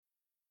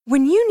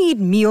When you need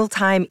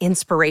mealtime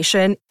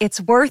inspiration,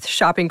 it's worth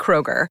shopping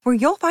Kroger, where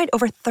you'll find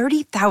over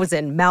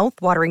 30,000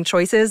 mouth-watering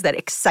choices that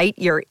excite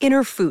your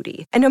inner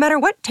foodie. And no matter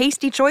what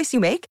tasty choice you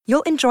make,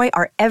 you'll enjoy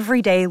our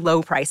everyday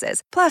low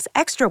prices, plus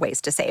extra ways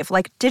to save,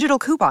 like digital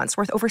coupons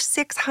worth over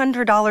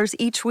 $600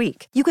 each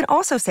week. You can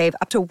also save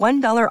up to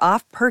 $1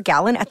 off per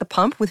gallon at the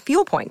pump with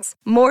fuel points.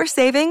 More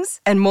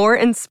savings and more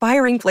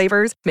inspiring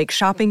flavors make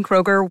shopping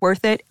Kroger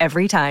worth it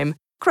every time.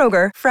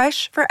 Kroger,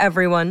 fresh for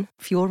everyone.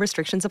 Fuel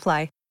restrictions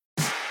apply.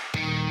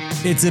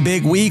 It's a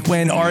big week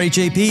when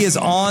RHAP is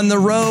on the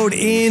road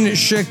in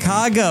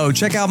Chicago.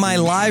 Check out my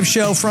live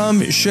show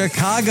from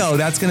Chicago.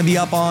 That's going to be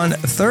up on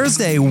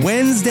Thursday,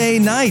 Wednesday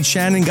night.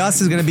 Shannon Gus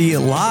is going to be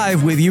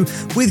live with you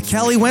with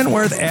Kelly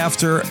Wentworth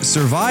after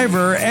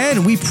Survivor.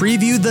 And we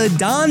preview the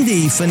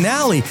Dondi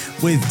finale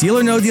with Deal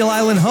or No Deal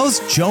Island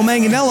host Joe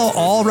Manganiello,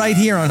 all right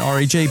here on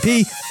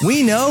RHAP.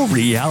 We know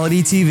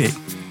reality TV.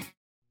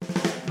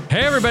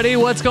 Hey everybody,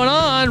 what's going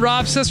on?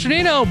 Rob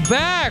Cesternino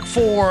back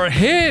for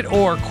Hit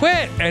or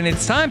Quit, and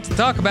it's time to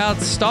talk about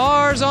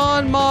Stars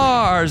on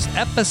Mars,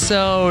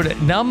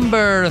 episode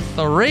number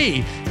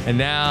 3. And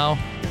now,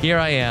 here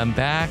I am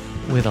back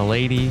with a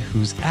lady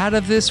who's out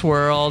of this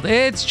world.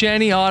 It's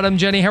Jenny Autumn.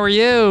 Jenny, how are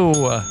you?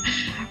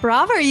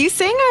 Rob, are you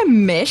saying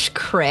I'm Mish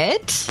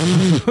Crit?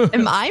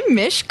 Am I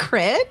Mish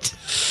Crit?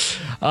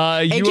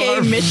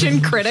 AKA Mission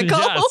Critical?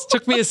 Yes,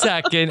 took me a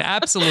second.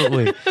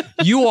 Absolutely.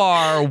 You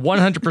are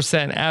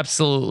 100%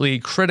 absolutely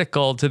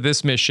critical to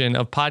this mission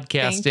of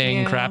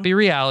podcasting crappy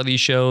reality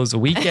shows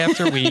week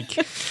after week.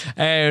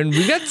 And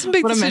we've got some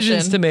big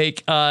decisions to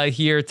make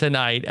here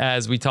tonight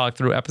as we talk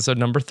through episode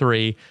number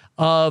 3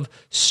 of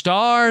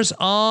Stars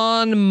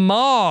on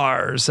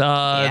Mars,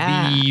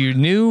 the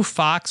new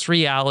Fox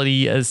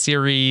reality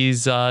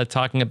series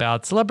talking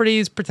about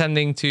celebrities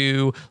pretending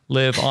to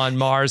live on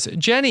Mars.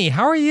 Jenny,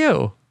 how are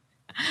you?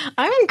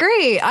 I'm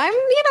great. I'm,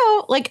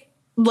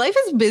 life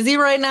is busy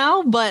right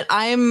now, but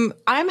I'm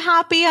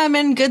happy. I'm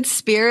in good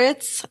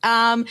spirits.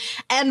 And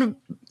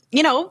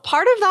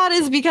part of that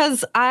is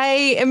because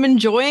I am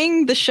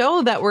enjoying the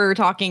show that we're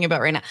talking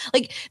about right now.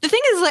 Like, the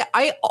thing is that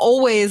I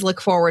always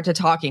look forward to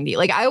talking to you.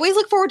 Like, I always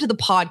look forward to the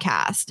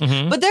podcast.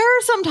 Mm-hmm. But there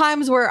are some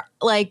times where,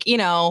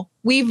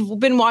 we've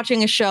been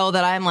watching a show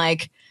that I'm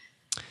like,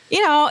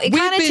 it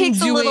kind of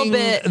takes a little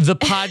bit. The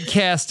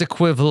podcast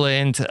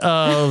equivalent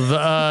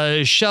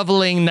of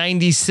shoveling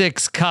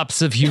 96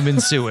 cups of human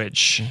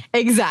sewage.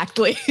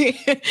 Exactly.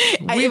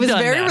 It was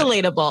very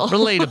relatable.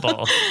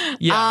 Relatable.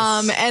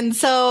 Yes. And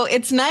so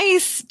it's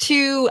nice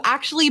to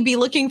actually be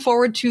looking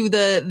forward to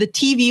the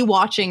TV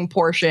watching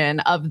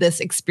portion of this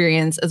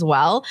experience as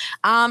well.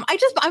 I'm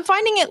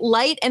finding it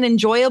light and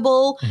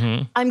enjoyable.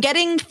 Mm-hmm. I'm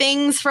getting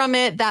things from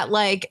it that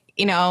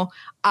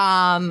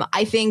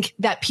I think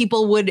that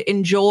people would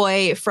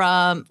enjoy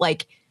from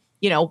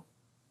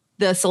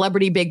the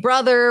Celebrity Big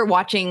Brother,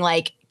 watching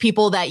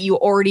people that you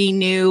already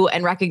knew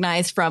and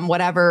recognized from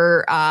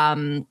whatever,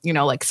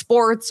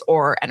 sports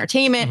or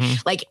entertainment,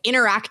 mm-hmm.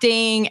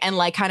 Interacting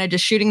and kind of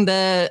just shooting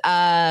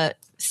the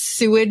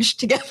sewage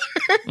together.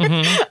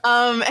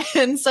 Mm-hmm.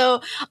 And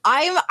so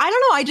I don't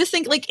know. I just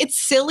think it's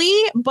silly,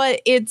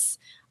 but it's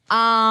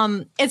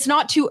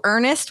not too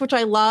earnest, which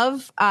I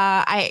love.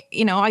 I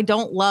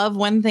don't love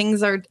when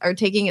things are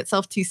taking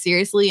itself too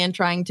seriously and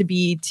trying to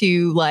be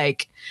too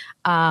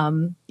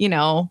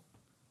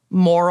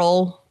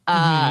moral.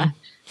 Mm-hmm.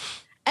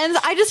 And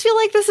I just feel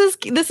like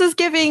this is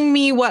giving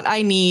me what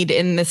I need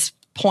in this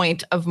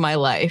point of my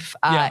life.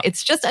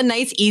 It's just a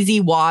nice, easy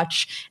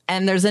watch,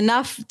 and there's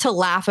enough to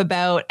laugh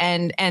about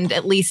and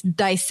at least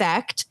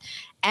dissect.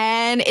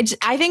 And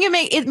I think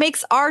it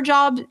makes our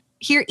job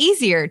here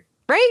easier.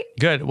 Right?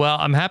 Good. Well,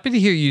 I'm happy to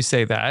hear you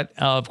say that.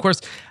 Of course,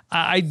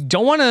 I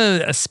don't want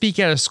to speak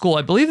out of school.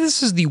 I believe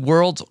this is the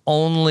world's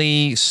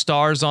only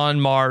Stars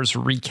on Mars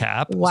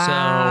recap.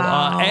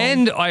 Wow. So,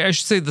 and I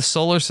should say the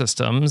solar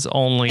system's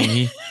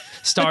only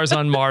Stars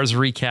on Mars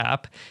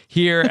recap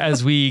here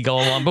as we go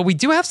along. But we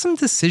do have some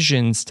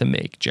decisions to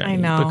make, Jenny. I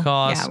know.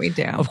 Because, we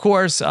do. Of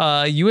course,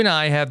 you and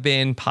I have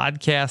been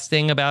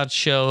podcasting about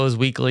shows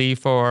weekly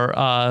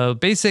for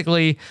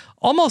basically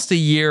almost a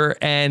year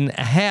and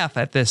a half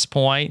at this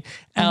point.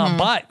 Mm-hmm.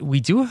 But we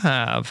do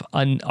have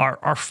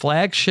our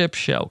flagship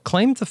show,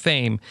 Claim to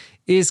Fame,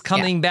 is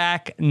coming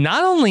back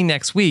not only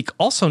next week,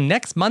 also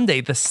next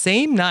Monday, the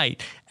same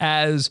night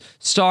as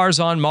Stars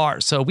on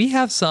Mars. So we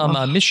have some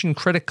mission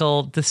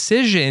critical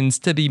decisions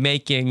to be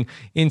making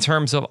in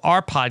terms of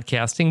our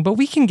podcasting, but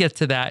we can get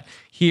to that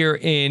here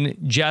in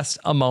just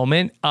a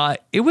moment.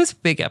 It was a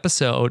big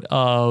episode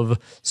of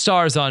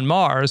Stars on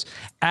Mars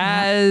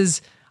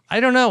as... I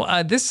don't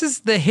know. This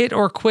is the Hit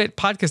or Quit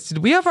podcast. Did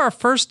we have our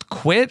first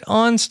quit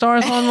on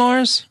Stars on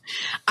Mars?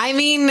 I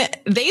mean,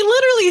 they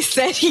literally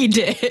said he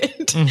did.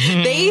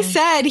 Mm-hmm. They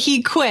said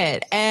he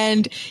quit.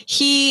 And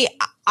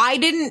I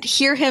didn't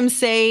hear him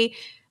say,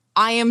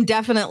 I am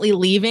definitely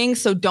leaving,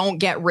 so don't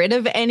get rid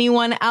of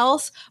anyone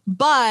else.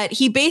 But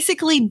he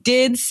basically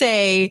did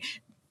say,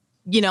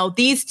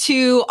 these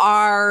two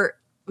are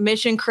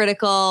mission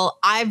critical.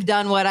 I've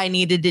done what I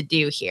needed to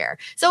do here.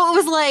 So it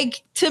was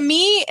like, to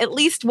me, at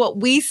least what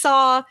we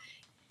saw,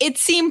 it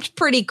seemed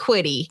pretty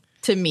quitty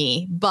to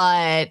me,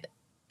 but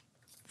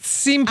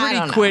seemed pretty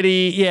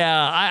quitty.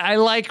 Yeah, I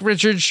like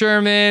Richard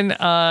Sherman.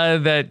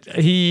 That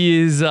he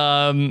is,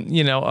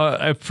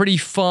 a pretty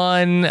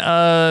fun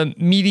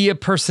media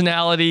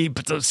personality,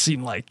 but does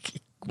seem like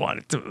he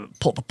wanted to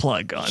pull the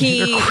plug on.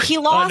 He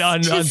lost on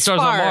his Stars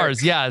spark. on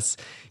Mars. Yes.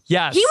 He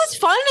was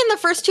fun in the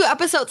first 2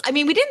 episodes. I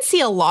mean, we didn't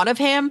see a lot of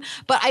him,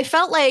 but I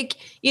felt like,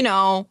 he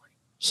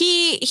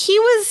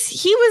was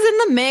in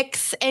the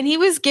mix and he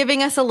was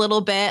giving us a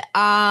little bit.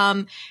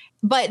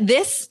 But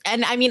this,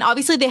 and I mean,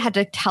 obviously they had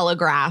to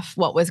telegraph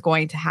what was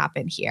going to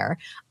happen here.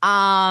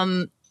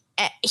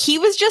 He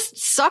was just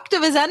sucked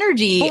of his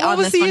energy. But what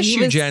was the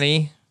issue,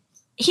 Jenny?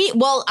 He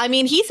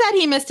said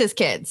he missed his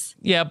kids.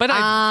 Yeah, but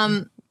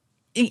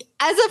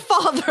as a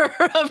father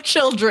of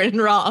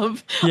children, Rob,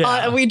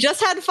 we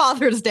just had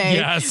Father's Day.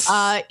 Yes.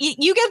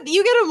 You get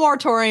a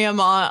moratorium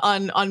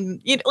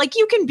on like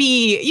you can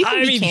be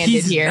candid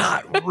he's here.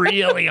 Not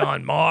really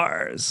on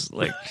Mars.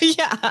 Like,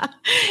 yeah,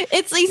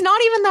 it's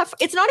not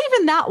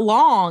even that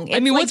long.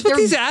 It's what's with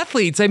these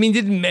athletes? I mean,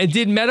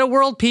 did Meta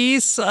World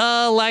Peace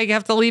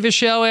have to leave a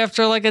show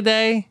after like a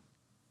day?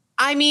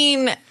 I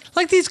mean,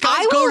 like these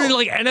guys go to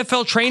like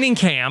NFL training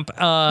camp,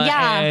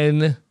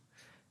 and.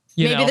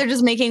 Maybe they're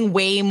just making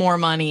way more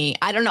money.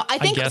 I don't know. I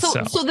think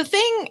so. So the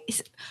thing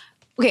is,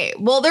 okay,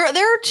 well, there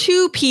are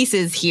 2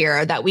 pieces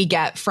here that we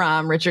get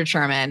from Richard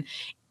Sherman.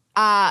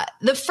 The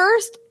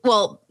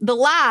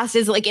last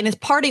is like in his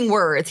parting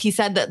words, he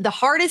said that the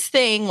hardest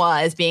thing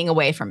was being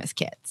away from his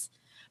kids.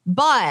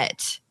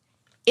 But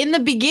in the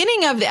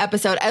beginning of the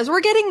episode, as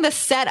we're getting the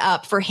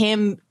setup for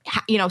him,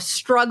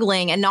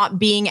 struggling and not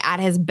being at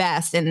his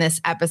best in this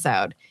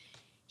episode,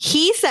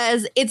 he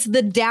says it's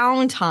the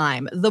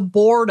downtime, the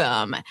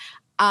boredom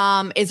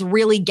is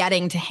really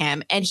getting to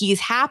him. And he's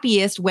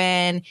happiest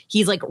when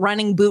he's like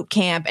running boot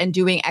camp and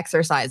doing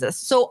exercises.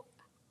 So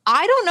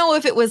I don't know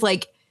if it was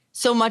like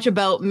so much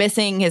about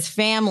missing his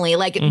family.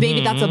 Like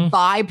maybe that's a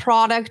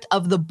byproduct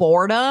of the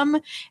boredom.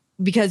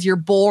 Because you're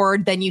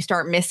bored, then you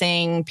start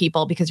missing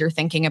people because you're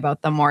thinking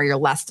about them more, you're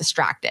less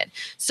distracted.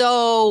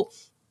 So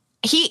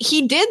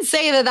he did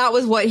say that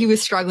was what he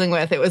was struggling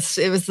with. It was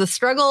the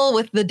struggle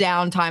with the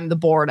downtime, the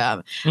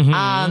boredom.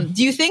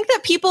 Do you think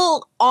that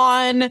people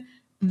on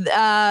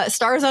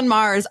Stars on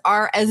Mars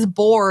are as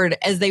bored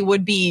as they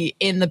would be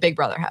in the Big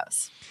Brother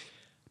house?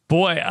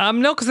 Boy,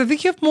 no, because I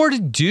think you have more to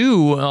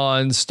do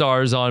on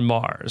Stars on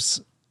Mars.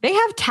 They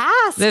have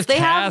tasks. They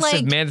have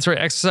mandatory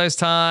exercise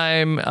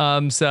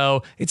time.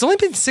 So it's only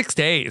been 6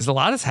 days. A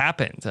lot has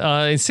happened.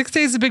 In 6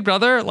 days of Big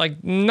Brother,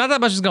 like not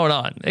that much is going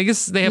on. I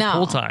guess they have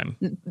full time.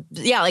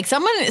 Yeah, like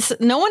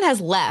no one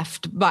has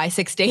left by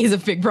 6 days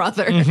of Big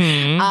Brother.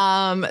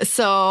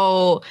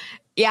 So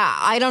yeah,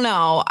 I don't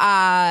know.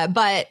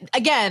 But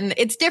again,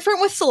 it's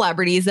different with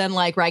celebrities than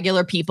like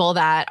regular people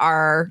that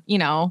are,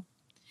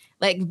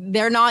 like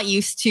they're not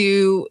used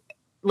to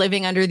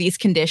living under these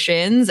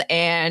conditions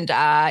and,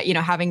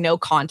 having no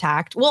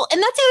contact. Well,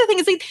 and that's the other thing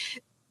is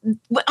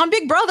like on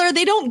Big Brother,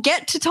 they don't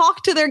get to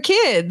talk to their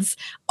kids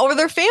or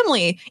their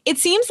family. It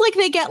seems like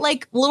they get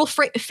like little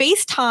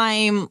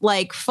FaceTime,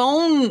 like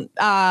phone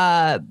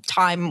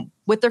time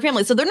with their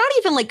family. So they're not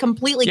even like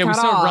completely cut off.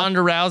 Yeah, we saw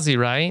Ronda Rousey,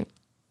 right?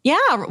 Yeah,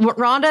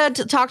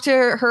 Rhonda talked to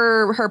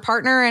her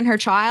partner and her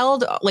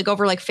child like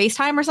over like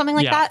FaceTime or something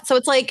like that. So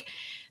it's like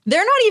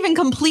they're not even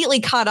completely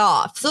cut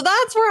off. So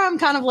that's where I'm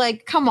kind of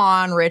like, come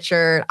on,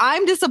 Richard.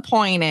 I'm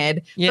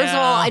disappointed. Yeah. First of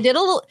all, I did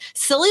a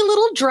silly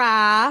little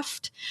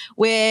draft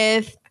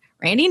with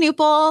Randy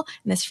Newpol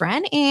and his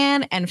friend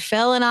Ann and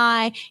Phil and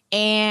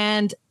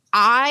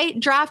I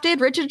drafted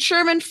Richard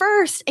Sherman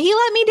first. He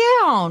let me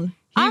down.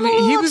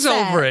 He was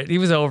over it. He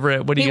was over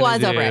it. What are you going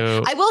to do? He was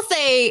over it. I will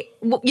say,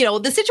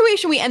 the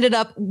situation we ended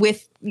up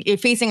with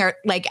facing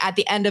at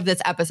the end of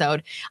this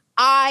episode,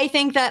 I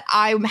think that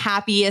I'm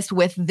happiest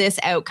with this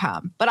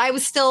outcome. But I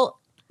was still,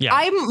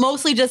 I'm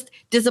mostly just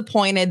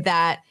disappointed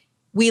that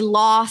we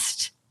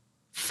lost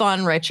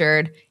Fun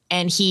Richard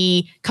and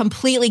he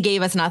completely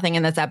gave us nothing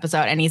in this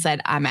episode. And he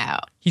said, I'm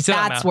out. He said,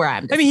 that's where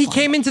I'm. I mean, he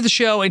came into the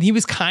show and he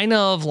was kind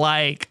of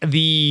like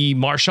the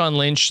Marshawn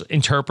Lynch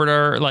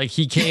interpreter. Like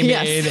he came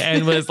in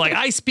and was like,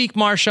 I speak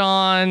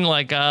Marshawn.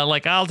 Like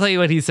I'll tell you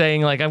what he's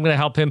saying. Like I'm going to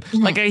help him.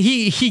 Like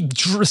he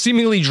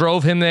seemingly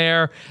drove him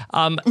there.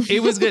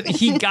 It was good.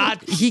 He got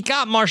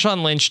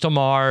Marshawn Lynch to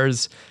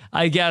Mars.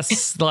 I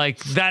guess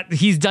like that.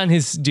 He's done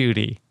his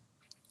duty.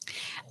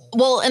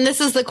 Well, and this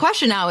is the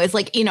question now is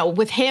like,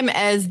 with him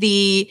as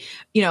the,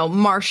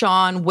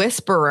 Marshawn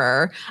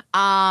whisperer,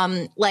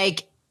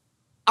 like,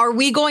 are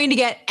we going to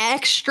get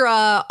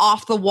extra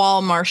off the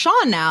wall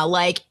Marshawn now?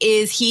 Like,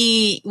 is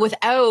he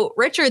without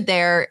Richard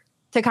there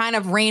to kind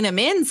of rein him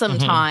in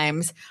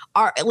sometimes?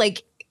 Are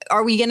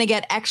we going to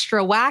get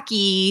extra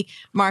wacky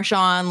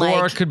Marshawn?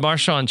 Like, or could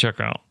Marshawn check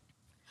out?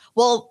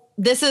 Well,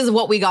 this is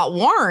what we got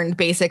warned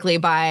basically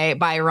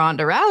by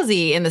Ronda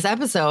Rousey in this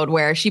episode,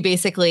 where she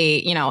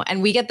basically, you know,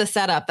 and we get the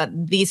setup that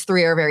these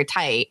three are very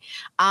tight.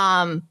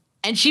 And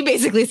she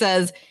basically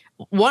says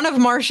one of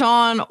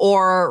Marshawn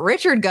or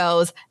Richard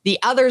goes, the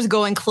other's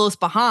going close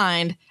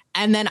behind,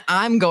 and then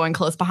I'm going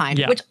close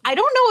behind, which I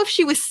don't know if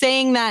she was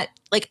saying that,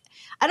 like,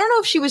 I don't know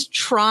if she was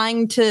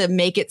trying to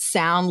make it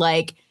sound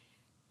like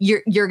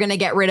you're going to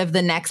get rid of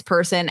the next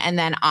person and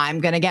then I'm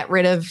going to get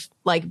rid of,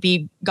 like,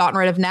 be gotten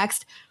rid of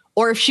next.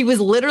 Or if she was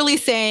literally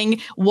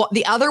saying, "What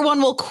the other one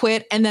will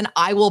quit, and then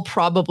I will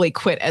probably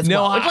quit as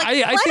well."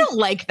 I don't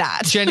like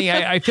that, Jenny.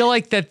 I feel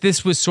like that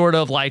this was sort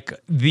of like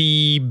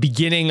the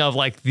beginning of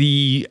like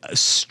the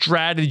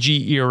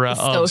strategy era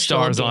of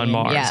Stars on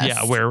Mars. Yes.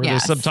 Yeah, where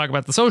there's some talk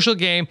about the social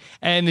game,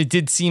 and it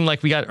did seem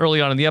like we got early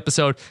on in the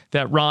episode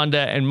that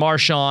Ronda and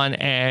Marshawn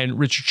and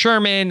Richard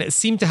Sherman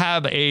seem to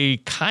have a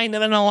kind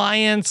of an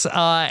alliance,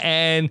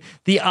 and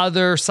the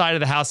other side of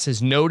the house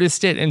has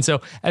noticed it. And so,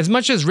 as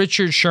much as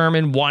Richard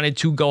Sherman wanted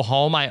to go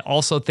home, I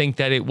also think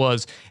that it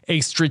was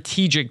a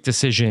strategic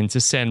decision to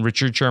send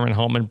Richard Sherman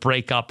home and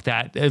break up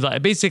that.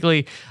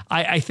 Basically,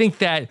 I think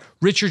that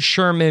Richard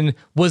Sherman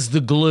was the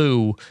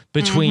glue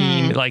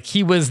between, like,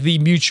 he was the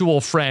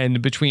mutual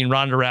friend between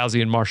Ronda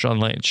Rousey and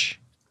Marshawn Lynch.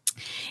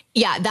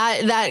 Yeah,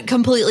 that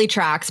completely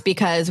tracks,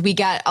 because we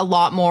get a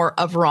lot more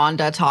of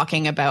Ronda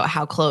talking about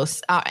how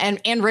close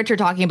and Richard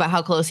talking about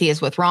how close he is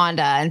with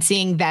Ronda and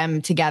seeing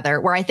them together,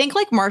 where I think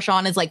like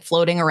Marshawn is like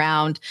floating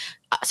around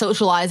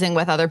socializing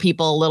with other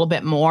people a little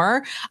bit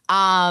more.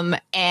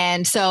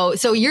 And so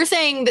you're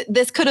saying that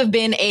this could have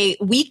been a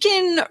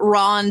weaken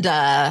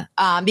Ronda,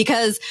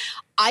 because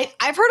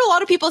I've heard a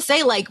lot of people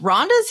say like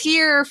Ronda's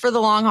here for the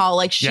long haul.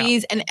 Like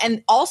she's,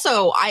 and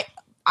also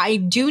I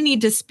do need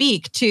to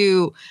speak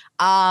to,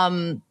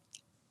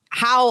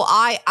 how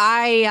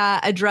I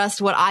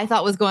addressed what I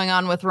thought was going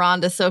on with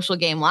Ronda's social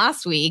game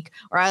last week,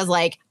 where I was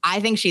like, I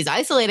think she's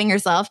isolating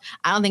herself.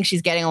 I don't think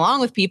she's getting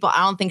along with people.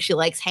 I don't think she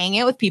likes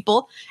hanging out with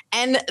people.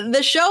 And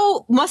the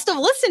show must have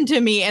listened to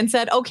me and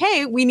said,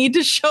 okay, we need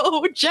to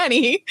show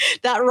Jenny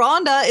that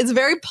Ronda is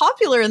very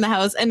popular in the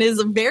house and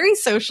is very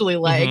socially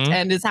liked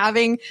and is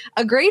having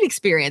a great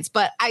experience.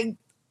 But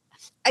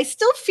I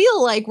still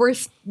feel like we're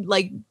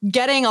like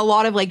getting a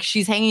lot of like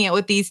she's hanging out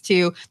with these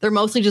two. They're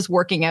mostly just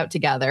working out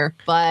together.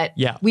 But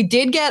we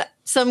did get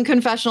some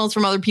confessionals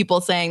from other people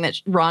saying that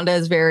Ronda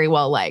is very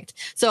well liked.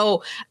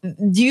 So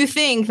do you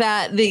think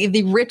that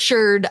the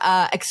Richard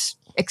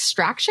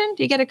extraction?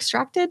 Do you get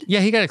extracted? Yeah,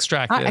 he got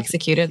extracted. Not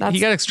executed. He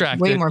got extracted.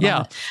 Way more.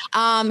 Yeah.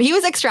 He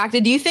was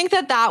extracted. Do you think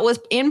that was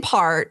in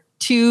part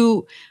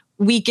to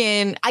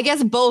weaken, I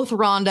guess, both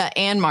Ronda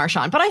and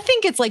Marshawn? But I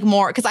think it's like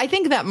more because I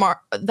think that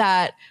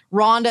that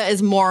Ronda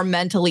is more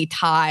mentally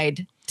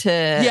tied to.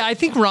 Yeah, I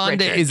think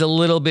Ronda Richard is a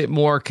little bit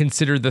more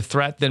considered the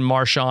threat than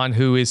Marshawn,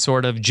 who is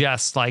sort of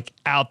just like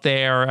out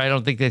there. I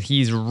don't think that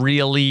he's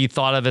really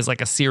thought of as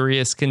like a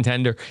serious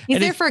contender. He's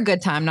there for a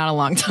good time, not a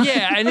long time.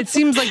 Yeah, and it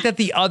seems like that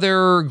the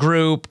other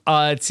group,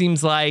 it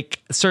seems like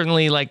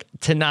certainly like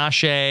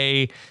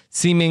Tinashe,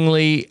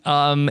 seemingly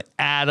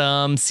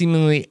Adam,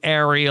 seemingly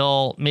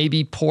Ariel,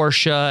 maybe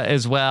Portia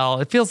as well.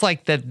 It feels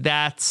like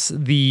that's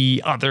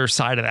the other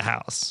side of the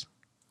house.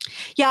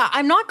 Yeah,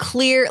 I'm not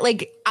clear.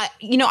 Like,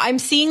 I'm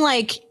seeing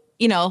like,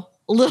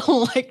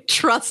 little like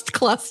trust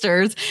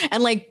clusters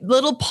and like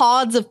little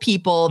pods of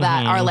people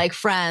that are like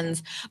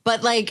friends.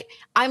 But like,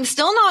 I'm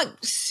still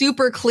not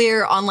super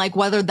clear on like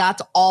whether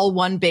that's all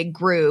one big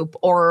group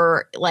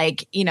or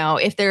like,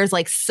 if there's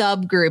like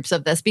subgroups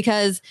of this,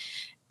 because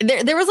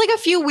there was like a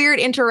few weird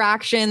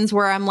interactions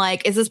where I'm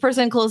like, is this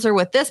person closer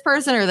with this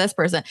person or this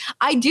person?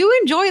 I do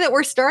enjoy that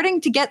we're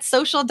starting to get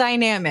social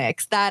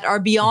dynamics that are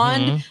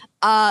beyond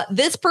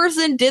this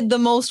person did the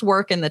most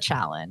work in the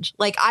challenge.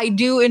 Like, I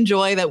do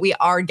enjoy that we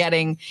are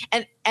getting,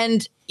 and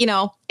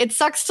it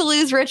sucks to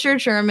lose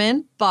Richard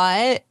Sherman,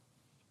 but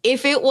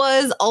if it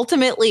was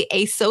ultimately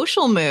a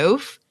social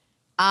move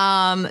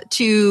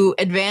to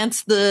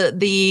advance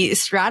the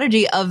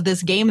strategy of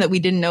this game that we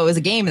didn't know was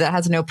a game that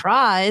has no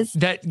prize.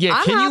 Can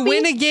you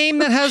win a game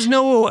that has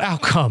no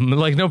outcome,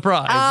 like no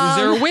prize? Is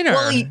there a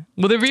winner?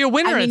 Will there be a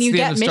winner at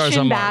the end of Stars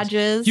on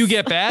badges. Mars? You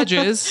get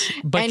badges,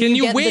 but can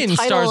you win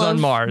Stars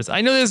on Mars?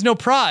 I know there's no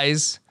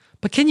prize,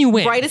 but can you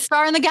win? Brightest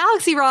star in the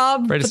galaxy,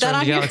 Rob. Put that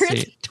on your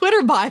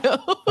Twitter bio.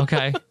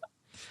 Okay.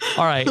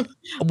 All right.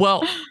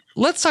 Well,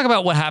 let's talk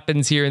about what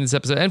happens here in this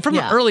episode. And from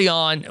early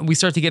on, we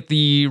start to get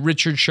the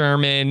Richard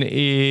Sherman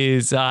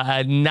is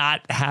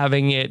not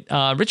having it.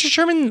 Richard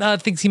Sherman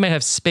thinks he might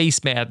have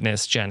space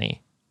madness,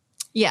 Jenny.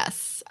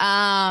 Yes.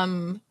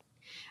 And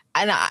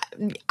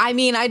I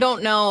mean, I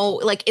don't know,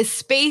 like, is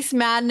space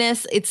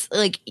madness? It's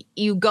like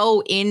you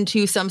go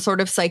into some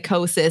sort of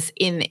psychosis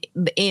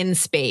in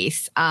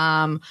space.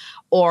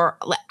 Or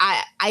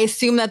I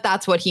assume that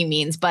that's what he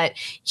means, but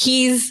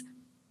he's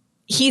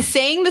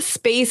saying the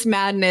space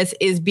madness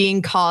is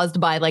being caused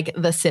by like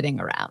the sitting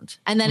around,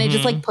 and then it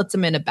just like puts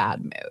him in a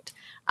bad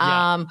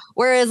mood.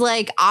 Whereas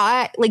like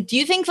do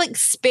you think like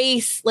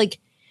space, like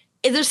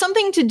is there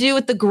something to do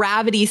with the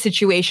gravity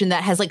situation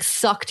that has like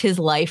sucked his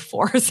life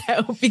force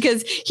out?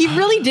 Because he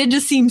really did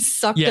just seem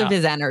sucked of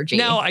his energy.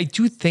 Now, I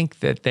do think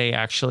that they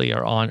actually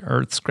are on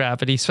Earth's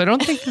gravity, so I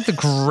don't think that the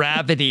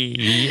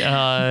gravity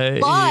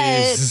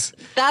but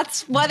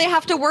that's why they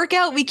have to work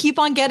out. We keep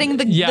on getting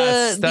the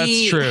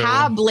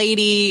Hab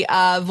lady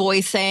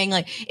voice saying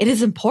like, it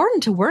is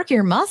important to work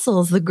your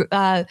muscles.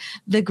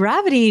 The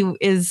gravity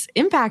is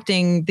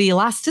impacting the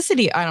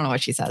elasticity. I don't know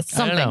what she says.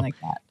 Something like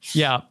that.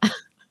 Yeah.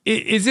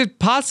 Is it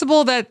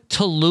possible that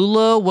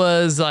Tallulah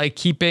was like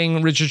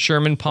keeping Richard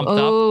Sherman pumped up?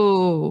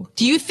 Oh,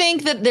 do you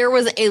think that there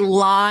was a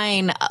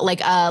line like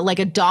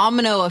a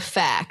domino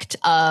effect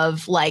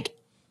of like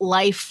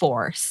life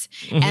force,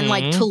 and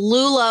like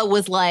Tallulah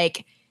was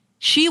like,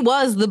 she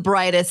was the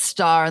brightest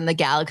star in the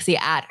galaxy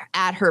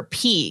at her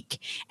peak,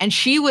 and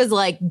she was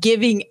like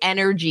giving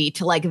energy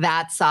to like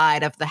that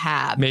side of the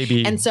Hab.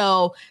 Maybe. And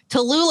so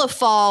Tallulah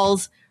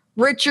falls.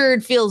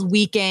 Richard feels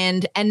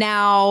weakened, and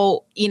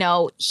now, you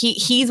know,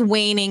 he's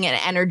waning in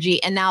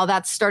energy, and now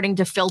that's starting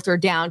to filter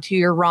down to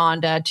your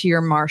Rhonda, to your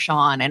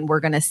Marchand, and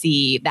we're going to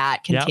see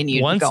that continue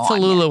to go on. Once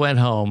Tallulah went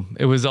home,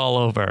 it was all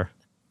over.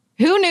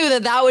 Who knew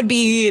that would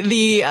be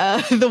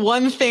the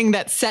one thing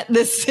that set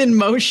this in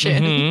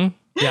motion?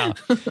 Mm-hmm. Yeah.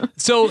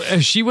 So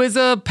she was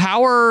a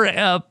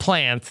power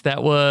plant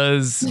that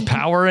was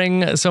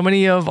powering so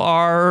many of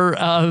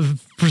our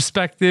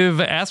prospective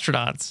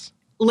astronauts.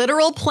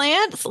 Literal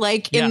plants,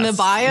 like in the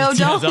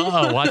biodome.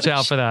 Oh, watch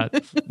out for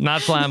that.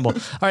 Not flammable.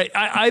 All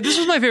right. This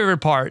was my favorite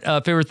part,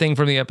 favorite thing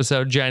from the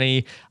episode,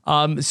 Jenny.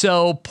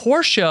 So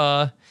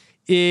Portia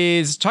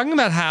is talking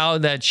about how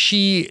that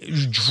she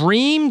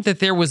dreamed that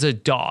there was a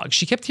dog.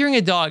 She kept hearing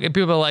a dog, and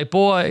people are like,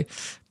 boy,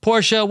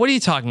 Portia, what are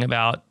you talking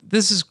about?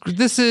 This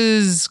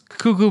is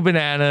cuckoo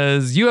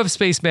bananas. You have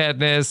space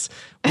madness.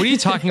 What are you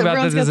talking about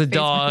that there's a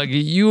dog?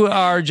 You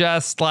are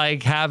just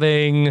like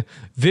having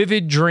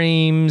vivid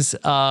dreams.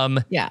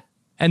 Yeah.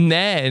 And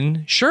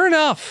then, sure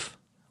enough,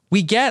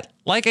 we get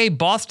like a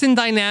Boston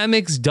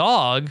Dynamics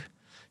dog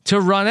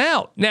to run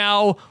out.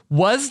 Now,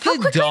 was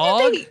the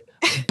dog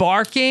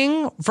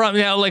barking from,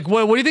 you know, like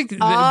what do you think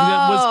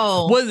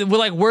was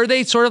like, were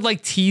they sort of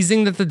like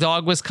teasing that the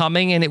dog was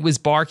coming and it was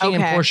barking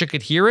and Portia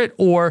could hear it?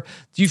 Or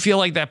do you feel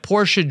like that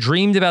Portia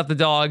dreamed about the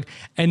dog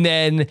and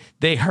then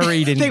they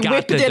hurried and got the dog? They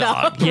whipped it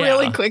up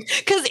really quick.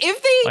 Because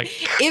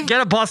if get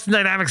a Boston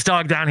Dynamics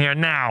dog down here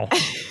now.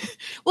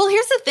 Well,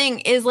 here's the thing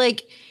is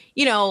like,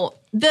 you know,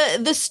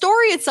 the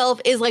story itself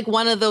is like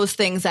one of those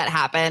things that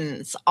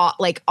happens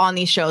like on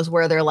these shows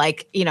where they're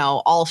like, you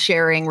know, all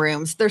sharing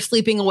rooms. They're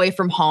sleeping away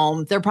from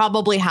home. They're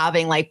probably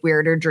having like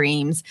weirder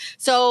dreams.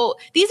 So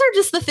these are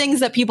just the things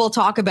that people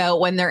talk about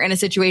when they're in a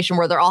situation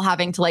where they're all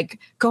having to like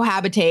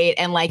cohabitate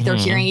and like they're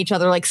hearing each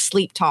other like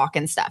sleep talk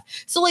and stuff.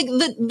 So like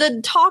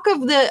the talk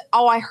of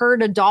I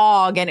heard a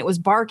dog and it was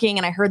barking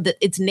and I heard that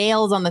its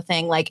nails on the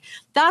thing. Like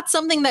that's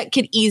something that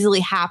could easily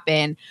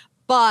happen.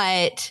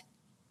 But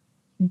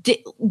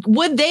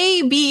would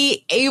they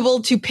be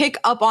able to pick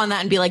up on that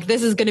and be like,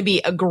 this is going to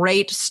be a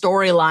great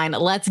storyline.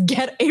 Let's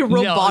get a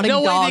robotic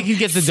dog. No way they could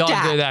get the dog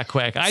there that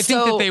quick. I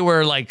think that they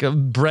were like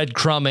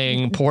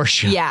breadcrumbing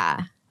Portia.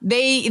 Yeah.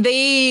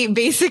 They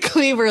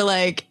basically were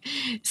like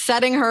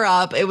setting her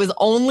up. It was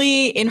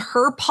only in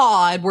her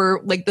pod where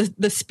like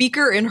the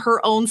speaker in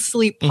her own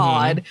sleep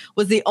pod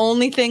was the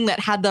only thing that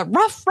had the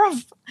ruff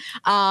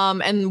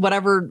and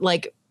whatever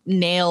like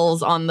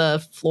nails on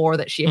the floor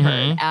that she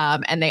heard.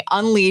 And they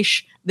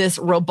unleash this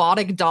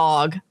robotic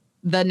dog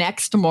the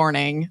next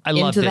morning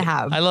into the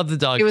Hab. I love the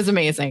dog. It was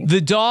amazing. The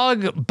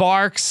dog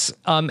barks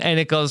and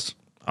it goes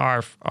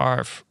arf,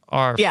 arf,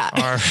 arf,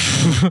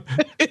 arf.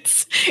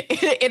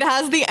 It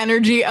has the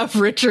energy of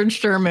Richard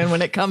Sherman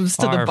when it comes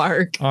to the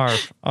bark.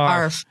 Arf,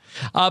 arf.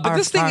 But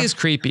this thing is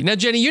creepy. Now,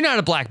 Jenny, you're not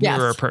a Black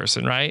Mirror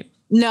person, right?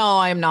 No,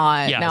 I'm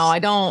not. Yes.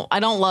 No, I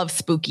don't love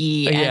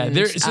spooky. And,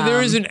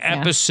 there is an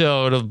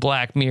episode of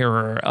Black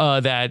Mirror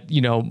that, you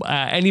know,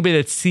 anybody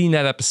that's seen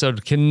that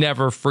episode can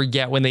never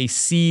forget when they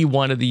see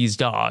one of these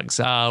dogs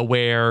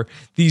where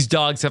these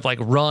dogs have like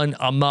run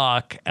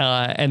amok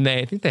and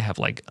I think they have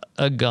like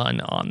a gun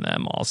on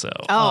them also.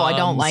 Oh, I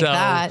don't like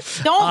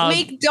that. Don't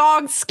make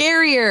dogs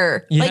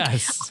scarier.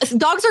 Yes. Like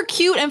dogs are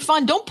cute and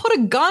fun. Don't put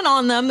a gun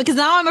on them because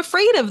now I'm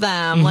afraid of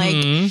them.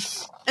 Like.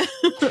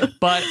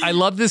 But I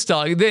love this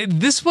dog.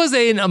 This was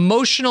an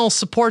emotional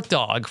support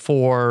dog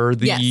for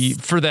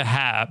the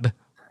Hab.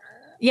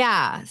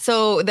 Yeah.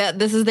 So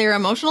this is their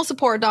emotional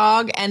support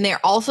dog, and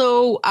they're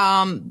also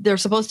they're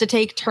supposed to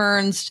take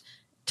turns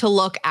to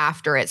look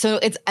after it. So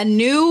it's a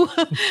new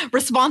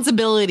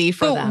responsibility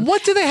for them.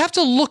 What do they have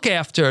to look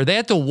after? They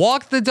had to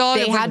walk the dog.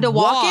 They had to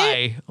walk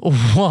it.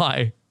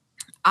 Why?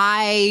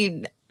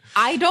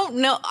 I don't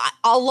know.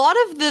 A lot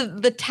of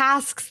the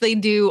tasks they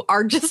do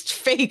are just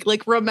fake.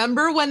 Like,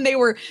 remember when they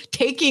were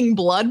taking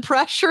blood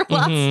pressure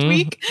last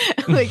week?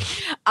 Like,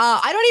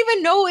 I don't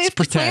even know if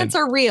the plants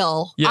are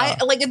real. Yeah.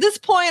 Like, at this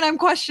point, I'm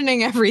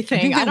questioning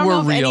everything. I don't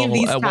know if any of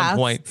these at tasks.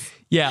 One point.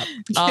 Yeah.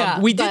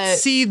 We did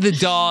see the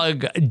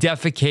dog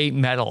defecate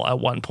metal at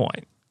one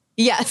point.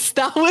 Yes,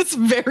 that was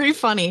very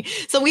funny.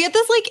 So we had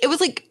this it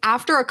was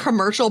after a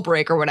commercial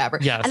break or whatever.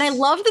 Yes. And I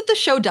love that the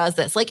show does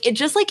this. It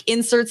just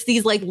inserts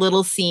these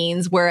little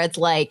scenes where it's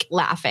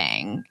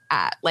laughing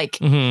at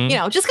just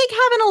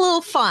having a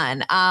little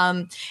fun.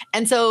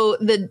 And so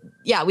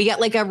we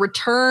get a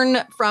return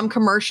from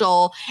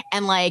commercial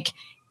and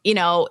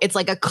it's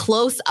a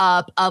close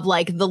up of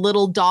the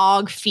little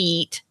dog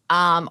feet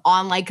on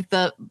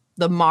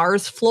the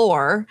Mars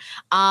floor.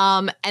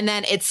 And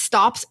then it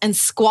stops and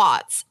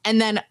squats, and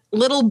then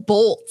little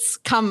bolts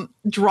come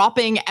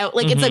dropping out.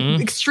 It's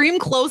an extreme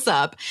close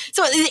up.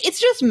 So it's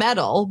just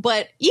metal,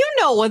 but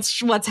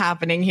what's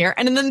happening here.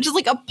 And then just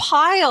a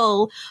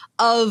pile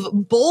of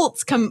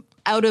bolts come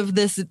out of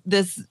this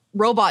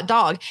robot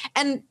dog.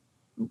 And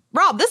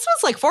Rob, this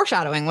was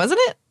foreshadowing,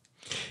 wasn't it?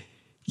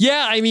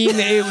 Yeah, I mean,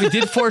 it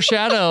did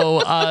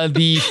foreshadow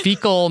the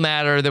fecal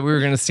matter that we were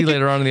going to see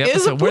later on in the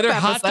episode. Were there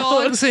hot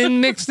dogs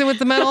mixed in with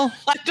the metal?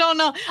 I don't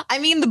know. I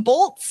mean, the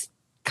bolts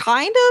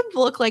kind of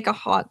look like a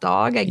hot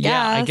dog, I guess.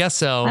 Yeah, I guess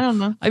so. I don't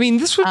know. I mean,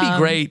 this would be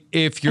great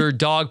if your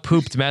dog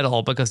pooped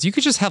metal, because you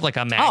could just have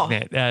a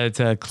magnet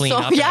to clean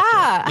up. Yeah.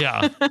 After.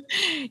 Yeah.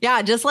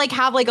 Yeah, just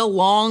have a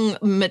long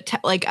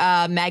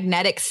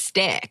magnetic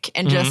stick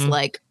and just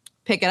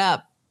pick it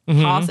up.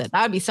 Toss it.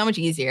 That would be so much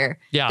easier.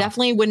 Yeah.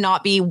 Definitely would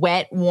not be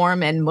wet,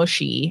 warm, and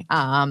mushy.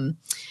 But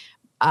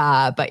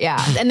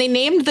yeah. And they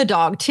named the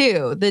dog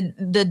too.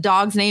 The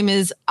dog's name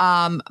is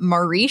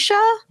Marisha.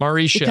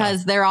 Marisha.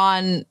 Because they're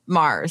on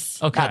Mars.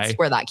 Okay. That's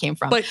where that came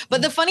from.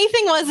 But the funny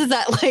thing is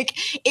that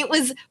it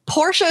was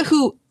Portia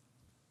who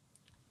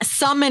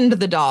summoned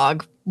the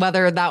dog,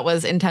 whether that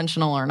was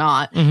intentional or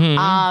not.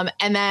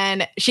 And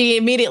then she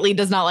immediately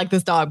does not like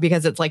this dog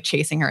because it's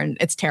chasing her and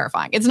it's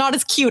terrifying. It's not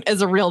as cute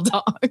as a real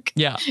dog.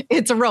 Yeah.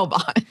 It's a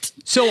robot.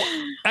 So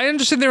I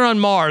understand they're on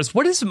Mars.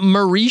 What is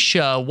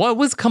Marisha? What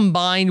was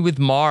combined with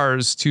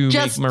Mars to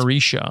make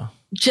Marisha?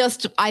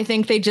 I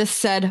think they just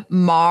said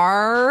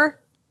Mar.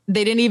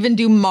 They didn't even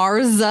do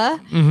Marza.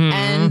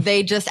 And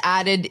they just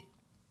added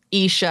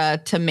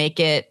Isha to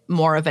make it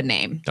more of a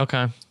name.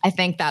 Okay. I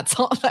think that's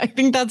all. I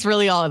think that's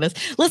really all it is.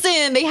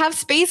 Listen, they have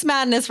space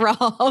madness, Rob.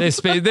 They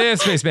have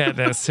space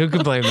madness. Who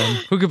could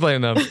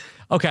blame them?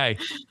 Okay.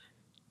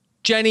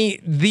 Jenny,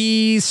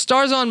 the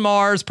Stars on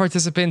Mars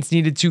participants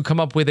needed to come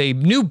up with a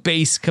new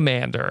base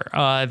commander.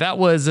 That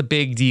was a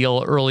big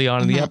deal early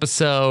on in the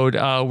episode.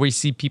 We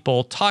see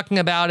people talking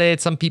about it.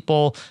 Some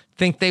people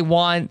think they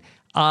want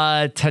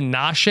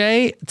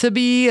Tinashe to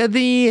be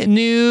the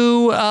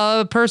new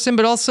person,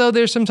 but also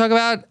there's some talk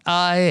about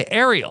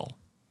Ariel.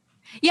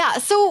 Yeah,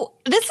 so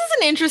this is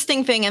an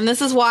interesting thing, and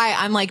this is why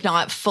I'm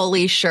not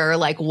fully sure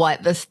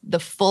what the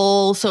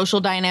full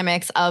social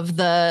dynamics of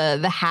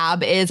the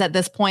Hab is at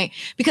this point,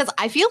 because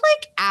I feel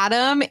like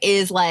Adam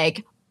is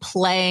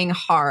playing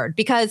hard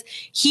because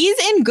he's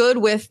in good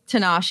with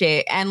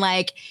Tinashe, and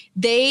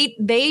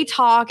they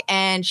talk,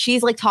 and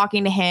she's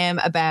talking to him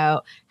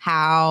about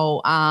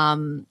how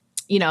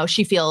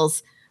she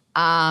feels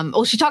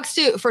she talks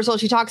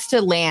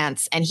to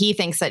Lance, and he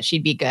thinks that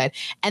she'd be good.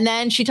 And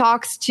then she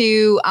talks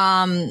to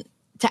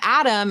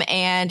Adam,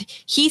 and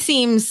he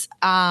seems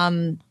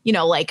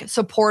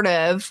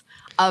supportive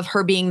of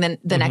her being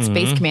the next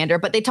base commander.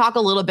 But they talk a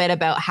little bit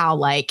about how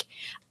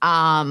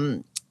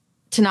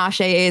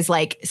Tinashe is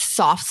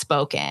soft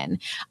spoken.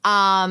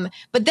 But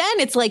then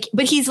it's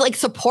but he's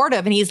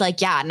supportive, and he's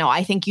yeah, no,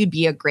 I think you'd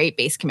be a great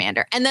base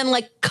commander. And then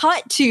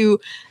cut to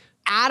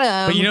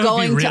Adam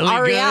going to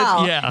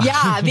Ariel.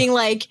 Yeah.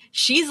 Being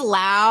she's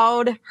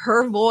loud,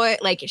 her voice,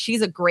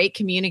 she's a great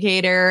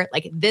communicator.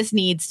 This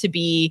needs to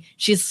be,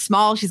 she's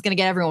small, she's going to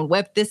get everyone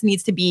whipped. This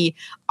needs to be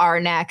our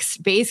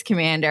next base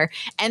commander.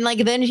 And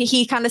then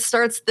he kind of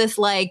starts this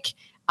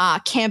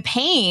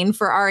campaign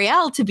for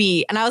Ariel to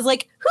be, and I was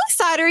whose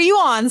side are you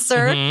on,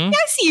 sir? Yeah,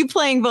 I see you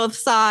playing both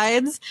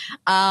sides.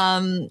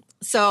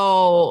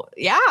 So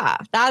yeah,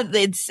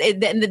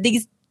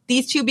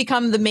 these two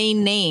become the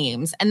main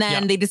names, and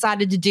then they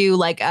decided to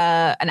do an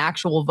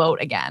actual vote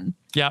again.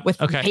 Yeah, with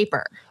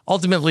paper.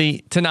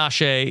 Ultimately,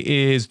 Tinashe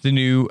is the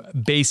new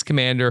base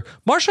commander.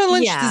 Marshawn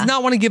Lynch does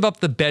not want to give up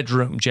the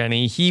bedroom,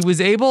 Jenny. He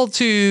was able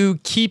to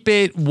keep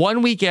it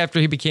 1 week after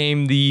he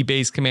became the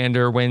base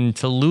commander when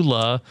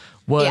Tallulah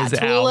was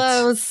out.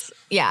 Tallulah was,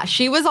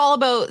 she was all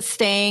about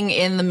staying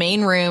in the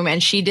main room,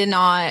 and she did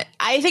not.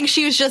 I think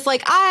she was just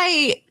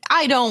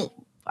I don't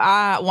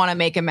want to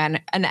make him an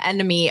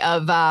enemy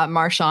of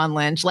Marshawn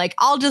Lynch.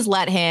 I'll just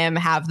let him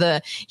have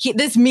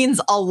this means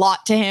a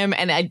lot to him,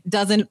 and it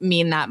doesn't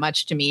mean that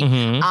much to me.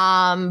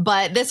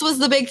 But this was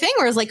the big thing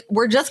where it's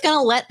we're just going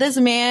to let this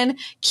man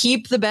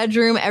keep the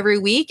bedroom every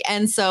week.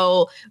 And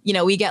so,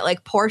 we get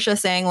Portia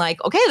saying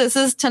okay, this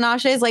is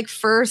Tinashe's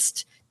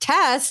first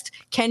test.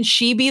 Can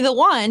she be the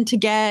one to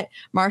get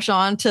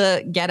Marshawn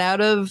to get out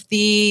of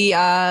the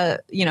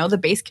the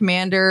base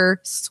commander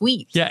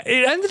suite? Yeah,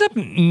 it ended up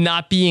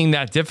not being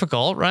that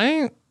difficult,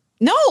 right?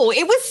 No,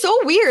 it was so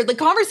weird. The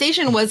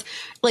conversation was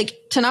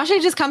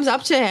Tinashe just comes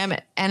up to him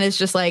and is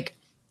just okay,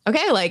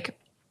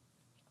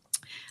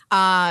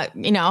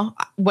 you know,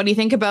 what do you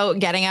think about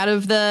getting out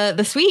of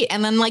the suite?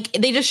 And then like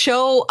they just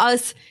show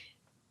us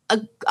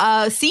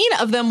a scene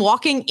of them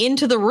walking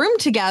into the room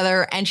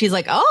together, and she's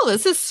like, oh,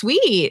 this is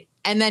sweet.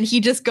 And then he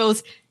just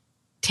goes,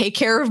 take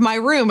care of my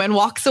room, and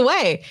walks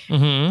away.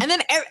 And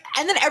then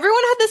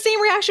everyone had the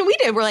same reaction we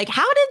did. We're like,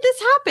 how did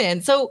this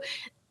happen? So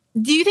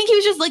do you think he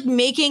was just like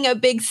making a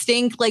big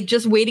stink, like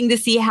just waiting to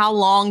see how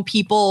long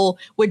people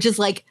would just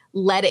like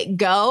let it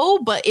go?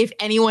 But if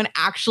anyone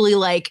actually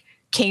like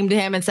came to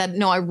him and said,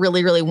 no, I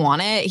really, really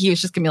want it, he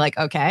was just gonna be like,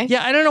 okay.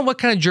 Yeah, I don't know what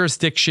kind of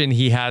jurisdiction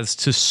he has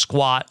to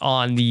squat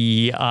on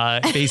the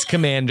base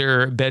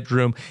commander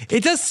bedroom.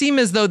 It does seem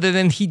as though that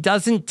then he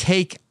doesn't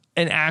take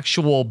an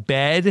actual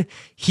bed.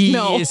 He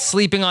is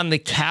sleeping on the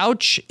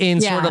couch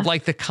in sort of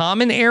like the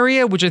common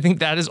area, which I think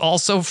that is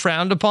also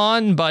frowned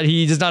upon, but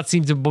he does not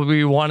seem to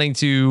be wanting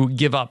to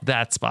give up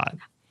that spot.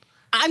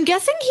 I'm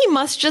guessing he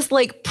must just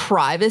like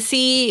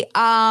privacy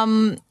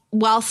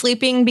while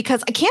sleeping,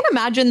 because I can't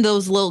imagine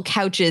those little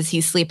couches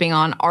he's sleeping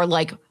on are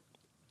like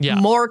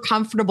more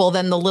comfortable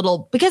than the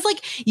little, because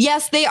like,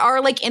 yes, they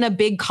are like in a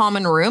big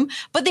common room,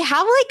 but they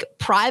have like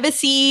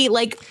privacy,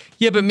 like.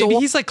 Yeah, but maybe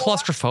he's like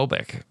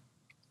claustrophobic.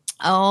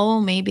 Oh,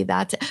 maybe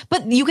that's it.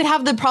 But you could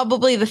have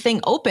probably the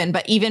thing open,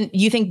 but you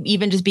think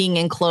just being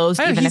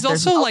enclosed, even he's if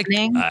there's also an like,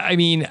 opening? I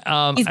mean, he's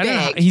I don't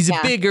know. big. He's a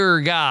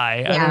bigger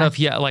guy. I don't know if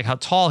like how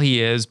tall he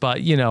is,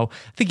 but you know,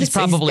 I think he's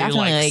probably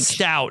like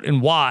stout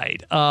and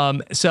wide.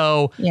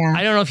 So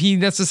I don't know if he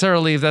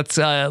necessarily, if that's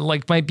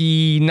like might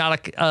be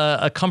not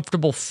a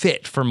comfortable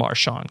fit for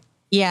Marshawn.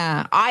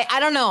 Yeah, I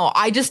don't know.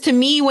 To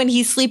me, when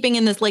he's sleeping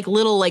in this like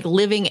little like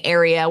living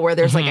area where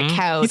there's like a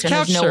couch and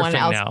there's no one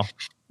else. Now.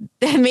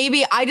 Then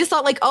maybe I just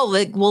thought like, oh,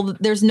 like, well,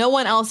 there's no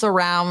one else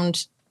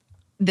around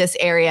this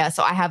area,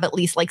 so I have at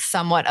least like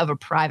somewhat of a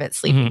private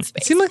sleeping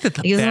space. It seemed like the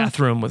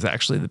bathroom was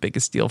actually the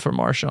biggest deal for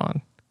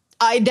Marshawn.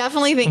 I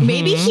definitely think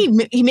maybe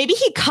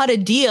he cut a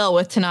deal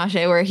with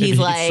Tinashe where he's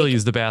like, still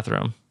use the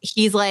bathroom.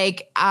 He's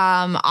like,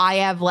 I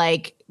have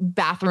like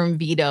bathroom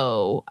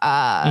veto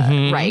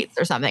rights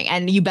or something,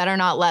 and you better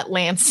not let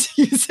Lance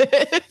use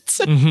it.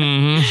 So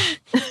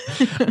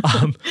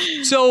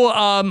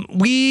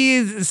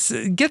we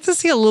get to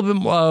see a little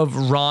bit more of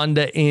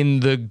Rhonda in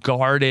the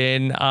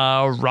garden.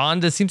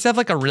 Rhonda seems to have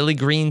like a really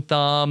green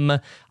thumb.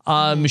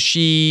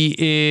 She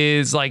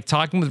is like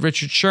talking with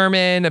Richard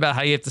Sherman about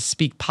how you have to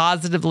speak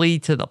positively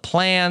to the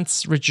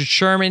plants. Richard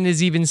Sherman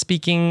is even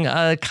speaking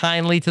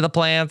kindly to the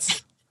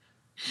plants.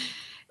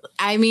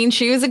 I mean,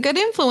 she was a good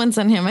influence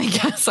on him, I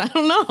guess. I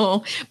don't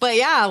know. But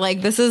yeah,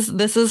 like this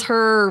is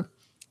her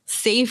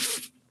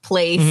safe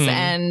place.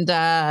 And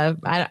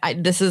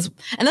this is,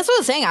 and that's what I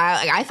was saying.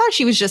 I thought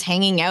she was just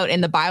hanging out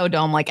in the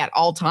biodome like at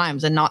all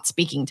times and not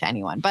speaking to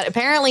anyone. But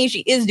apparently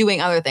she is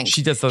doing other things.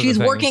 She does those She's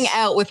things. Working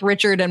out with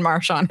Richard and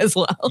Marshawn as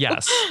well.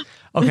 Yes.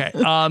 Okay.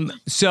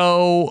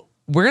 So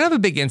we're going to have a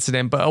big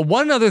incident, but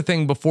one other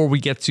thing before we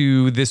get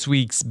to this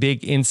week's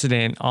big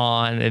incident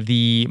on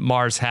the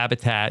Mars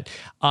habitat.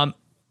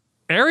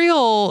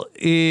 Ariel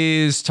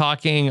is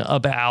talking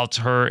about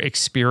her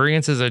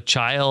experience as a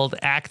child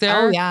actor.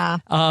 Oh yeah.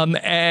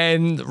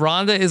 And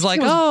Rhonda is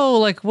like, oh,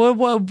 like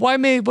what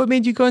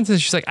made you go into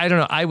this? She's like, I don't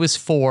know. I was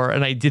 4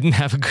 and I didn't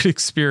have a good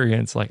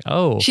experience. Like,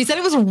 oh. She said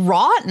it was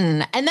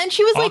rotten. And then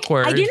she was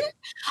awkward. Like,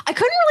 I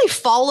couldn't really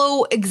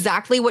follow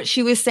exactly what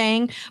she was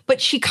saying,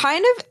 but she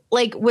kind of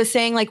like was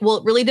saying like, well,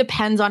 it really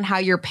depends on how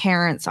your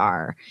parents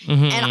are.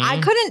 And I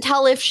couldn't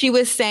tell if she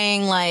was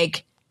saying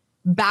like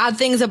bad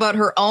things about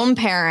her own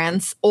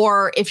parents,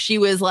 or if she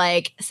was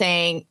like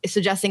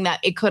suggesting that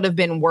it could have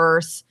been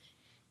worse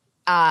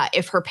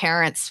if her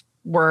parents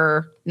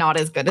were not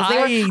as good as they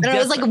were. I don't know, it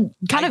was like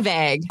kind of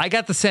vague. I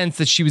got the sense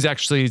that she was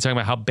actually talking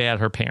about how bad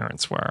her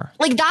parents were.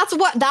 Like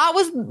that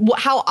was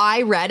how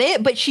I read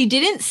it, but she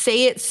didn't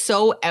say it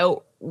so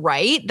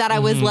outright that I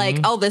was like,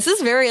 oh, this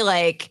is very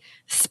like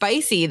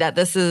spicy, that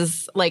this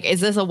is like,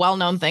 is this a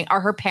well-known thing? Are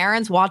her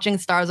parents watching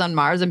Stars on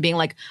Mars and being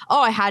like,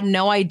 oh, I had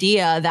no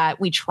idea that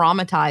we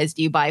traumatized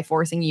you by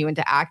forcing you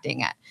into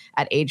acting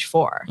at age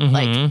 4?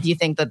 Like, do you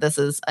think that this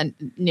is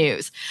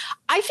news?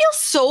 I feel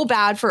so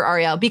bad for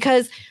Ariel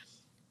because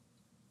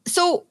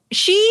so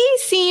she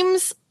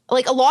seems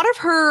like a lot of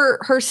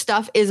her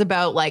stuff is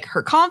about like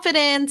her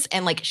confidence,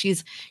 and like she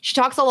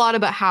talks a lot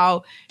about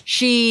how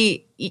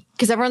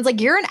because everyone's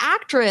like, you're an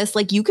actress,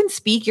 like you can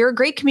speak, you're a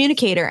great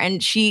communicator,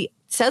 and she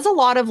says a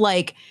lot of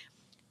like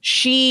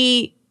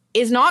she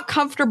is not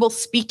comfortable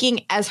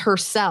speaking as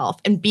herself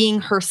and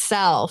being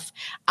herself.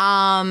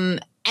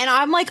 And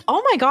I'm like,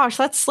 oh my gosh,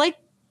 that's like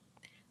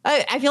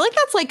I feel like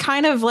that's like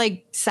kind of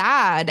like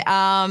sad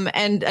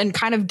and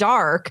kind of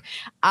dark.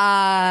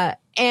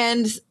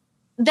 And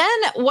then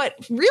what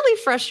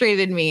really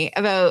frustrated me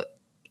about,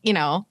 you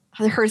know,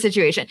 her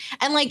situation,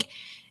 and like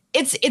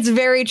it's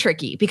very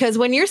tricky because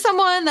when you're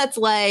someone that's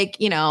like,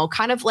 you know,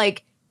 kind of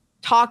like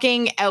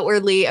talking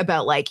outwardly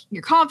about like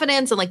your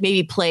confidence and like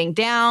maybe playing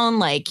down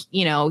like,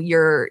 you know,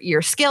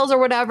 your skills or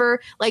whatever,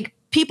 like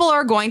people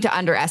are going to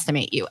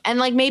underestimate you. And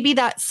like, maybe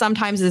that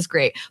sometimes is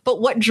great. But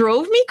what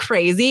drove me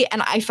crazy,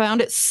 and I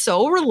found it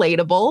so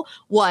relatable,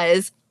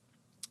 was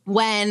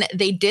when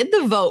they did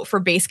the vote for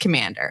base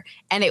commander,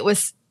 and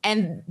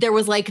there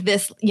was like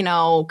this, you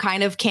know,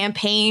 kind of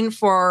campaign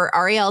for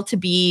Ariel to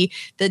be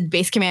the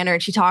base commander.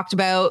 And she talked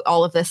about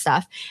all of this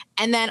stuff.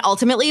 And then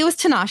ultimately it was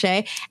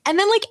Tinashe. And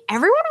then like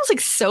everyone was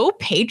like so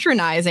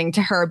patronizing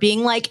to her,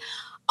 being like,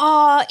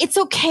 it's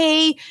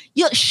okay.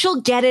 She'll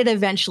get it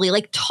eventually.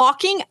 Like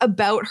talking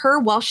about her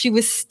while she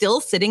was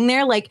still sitting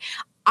there. Like,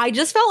 I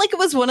just felt like it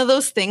was one of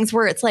those things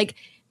where it's like,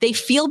 they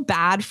feel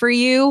bad for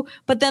you,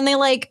 but then they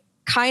like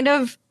kind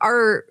of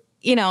are,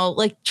 you know,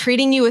 like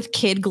treating you with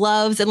kid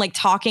gloves and like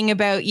talking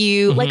about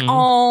you like,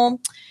 oh,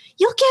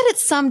 you'll get it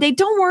someday.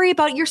 Don't worry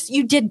about it.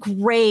 You did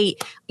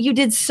great. You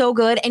did so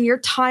good. And your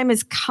time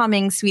is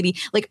coming, sweetie.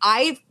 Like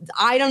I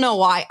don't know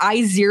why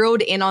I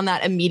zeroed in on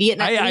that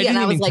immediately. I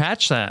didn't even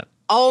catch that.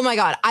 Oh my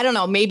God. I don't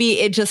know.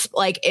 Maybe it just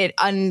like it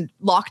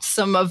unlocked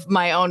some of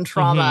my own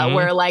trauma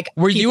where like.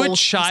 Were you a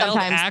child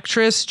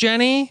actress,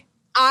 Jenny?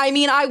 I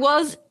mean,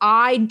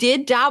 I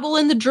did dabble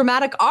in the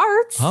dramatic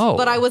arts,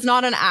 but I was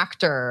not an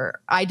actor.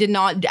 I did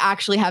not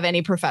actually have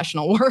any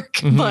professional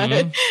work,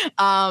 but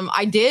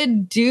I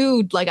did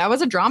do, like, I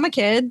was a drama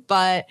kid,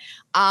 but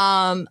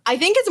I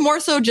think it's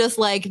more so just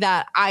like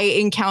that I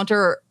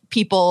encounter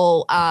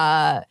people,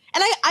 and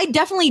I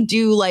definitely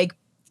do like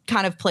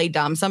kind of play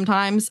dumb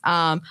sometimes.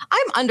 I'm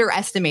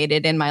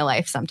underestimated in my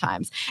life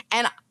sometimes.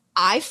 And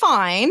I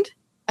find,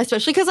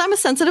 especially because I'm a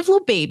sensitive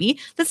little baby,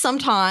 that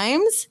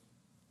sometimes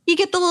you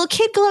get the little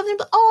kid glove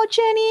and, oh,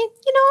 Jenny,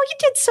 you know, you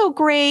did so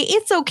great.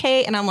 It's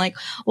okay. And I'm like,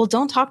 well,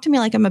 don't talk to me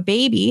like I'm a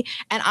baby.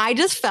 And I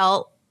just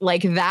felt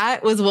like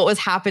that was what was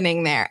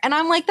happening there. And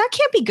I'm like, that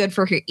can't be good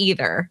for her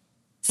either.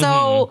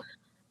 So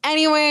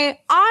anyway,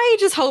 I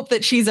just hope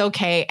that she's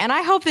okay. And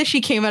I hope that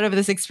she came out of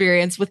this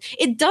experience with,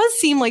 it does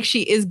seem like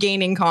she is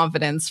gaining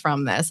confidence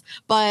from this.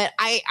 But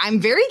I'm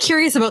very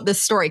curious about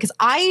this story because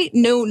I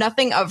know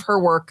nothing of her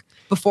work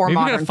before Maybe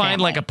Modern we're gonna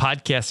find Family. like a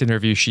podcast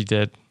interview she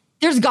did.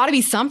 There's got to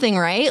be something,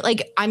 right?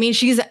 Like, I mean,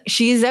 she's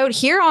out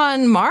here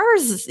on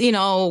Mars, you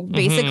know,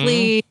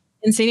 basically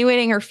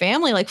insinuating her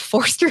family, like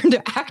forced her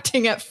into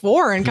acting at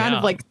 4 and kind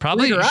of like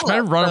probably screwed her she's trying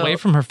up, to run so. away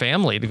from her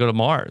family to go to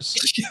Mars.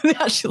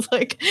 Yeah, she's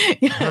like,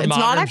 it's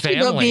not actually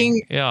about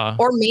being,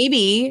 or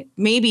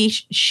maybe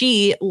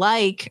she,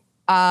 like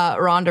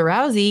Ronda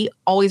Rousey,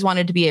 always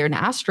wanted to be an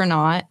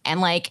astronaut, and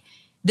like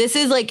this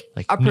is like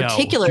a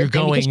particular thing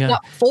because she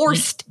got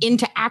forced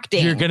into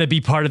acting. You're going to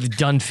be part of the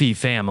Dunphy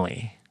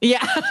family.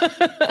 Yeah.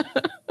 I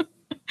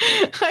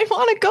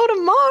want to go to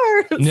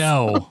Mars.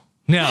 No.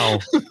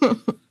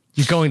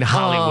 You're going to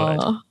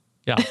Hollywood.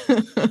 Yeah.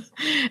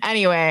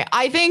 Anyway,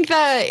 I think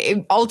that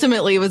it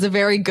ultimately was a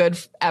very good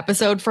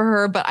episode for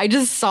her, but I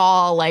just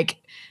saw like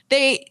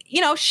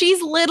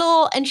she's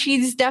little and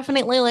she's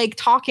definitely like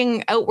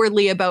talking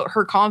outwardly about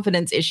her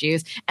confidence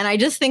issues. And I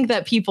just think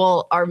that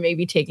people are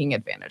maybe taking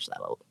advantage of that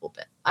a little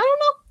bit. I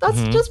don't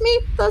know. That's just me.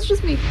 That's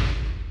just me.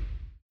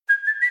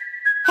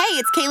 Hey,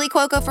 it's Kaylee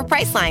Cuoco for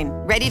Priceline.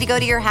 Ready to go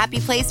to your happy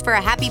place for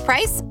a happy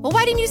price? Well,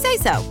 why didn't you say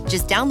so?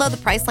 Just download the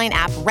Priceline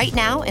app right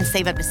now and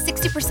save up to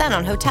 60%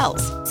 on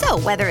hotels. So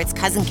whether it's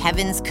Cousin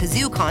Kevin's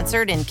Kazoo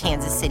Concert in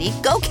Kansas City,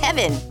 go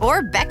Kevin,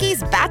 or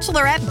Becky's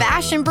Bachelorette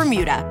Bash in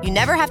Bermuda, you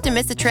never have to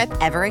miss a trip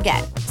ever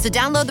again. So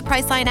download the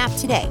Priceline app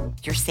today.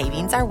 Your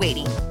savings are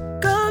waiting.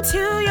 Go to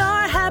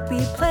your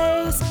happy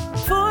place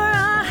for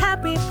a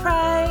happy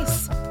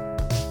price.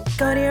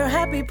 Go to your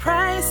happy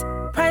price,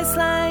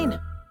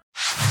 Priceline.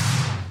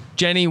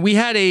 Jenny, we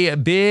had a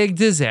big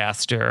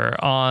disaster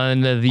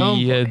on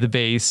the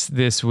base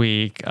this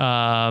week,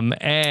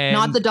 and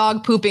Not the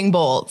dog pooping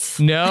bolts.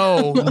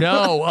 No.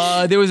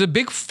 There was a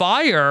big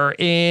fire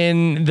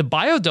in the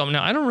biodome.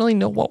 Now, I don't really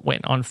know what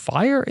went on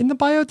fire in the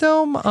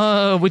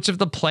biodome. Which of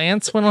the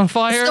plants went on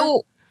fire?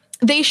 So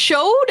they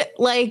showed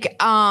like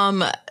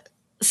some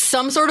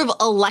sort of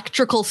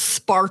electrical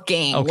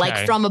sparking,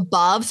 like from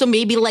above. So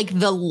maybe like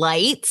the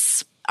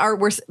lights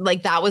were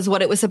like, that was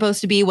what it was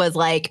supposed to be, was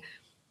like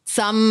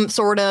some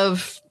sort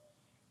of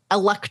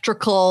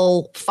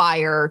electrical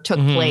fire took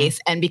place.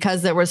 And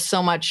because there was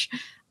so much,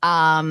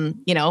 plant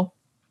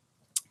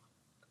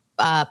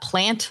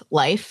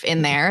life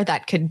in there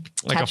that could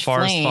like catch a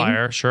forest flame.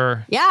 fire,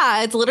 sure.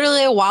 Yeah, it's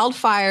literally a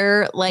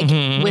wildfire, like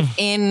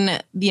within,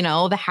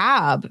 the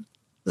HAB.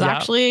 It's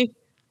actually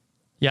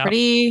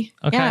pretty,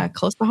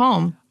 close to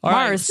home. All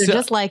Mars, right, they're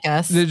just like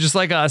us. They're just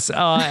like us.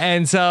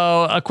 And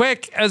so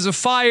as a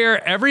fire,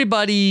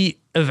 everybody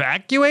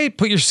evacuate,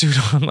 put your suit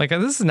on. Like,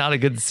 this is not a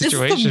good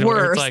situation. This is the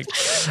where worst.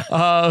 it's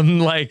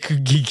like,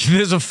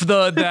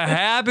 the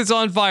HAB is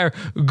on fire.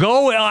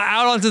 Go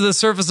out onto the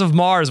surface of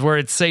Mars where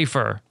it's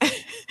safer.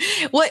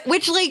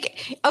 Which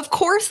like, of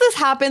course this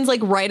happens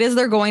like right as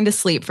they're going to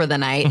sleep for the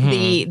night.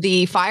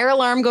 The fire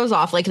alarm goes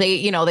off. Like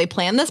they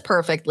plan this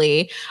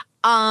perfectly.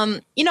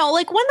 Like when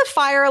the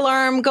fire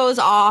alarm goes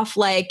off,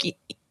 like,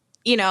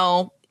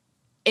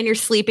 and you're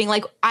sleeping,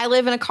 like I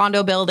live in a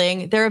condo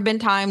building. There have been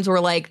times where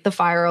like the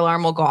fire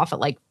alarm will go off at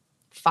like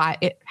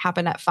It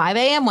happened at 5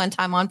 a.m. one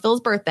time on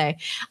Phil's birthday.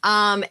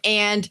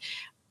 And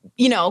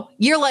you know,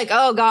 you're like,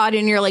 oh God,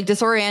 and you're like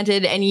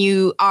disoriented and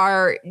you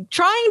are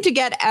trying to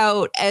get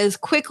out as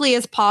quickly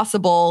as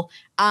possible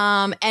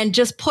and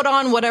just put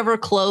on whatever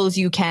clothes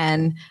you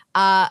can.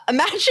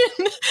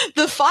 Imagine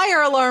the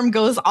fire alarm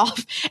goes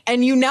off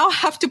and you now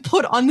have to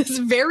put on this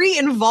very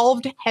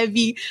involved,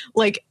 heavy,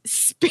 like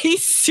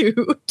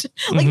spacesuit.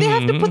 Like they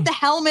have to put the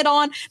helmet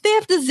on. They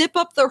have to zip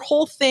up their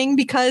whole thing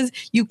because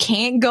you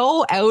can't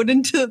go out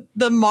into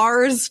the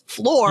Mars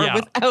floor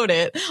without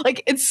it.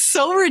 Like it's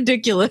so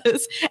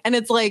ridiculous. And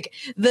it's like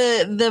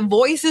the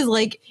voice is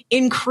like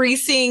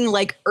increasing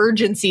like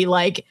urgency,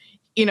 like,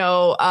 you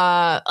know,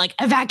 like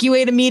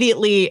evacuate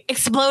immediately.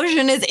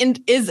 Explosion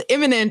is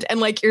imminent, and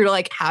like you're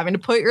like having to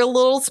put your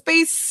little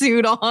space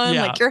suit on,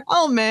 like your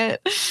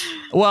helmet.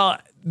 Well,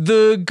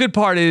 the good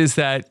part is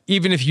that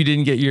even if you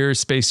didn't get your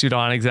spacesuit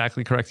on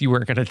exactly correct, you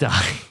weren't going to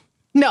die.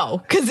 No,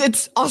 because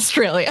it's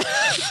Australia.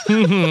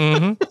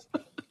 So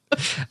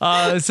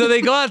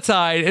they go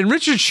outside, and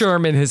Richard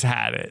Sherman has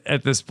had it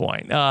at this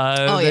point.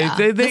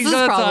 They this go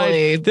outside.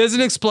 Probably... There's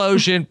an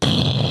explosion.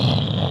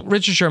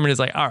 Richard Sherman is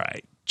like, all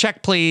right.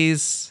 Check,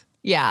 please.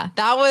 Yeah,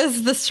 that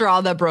was the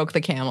straw that broke the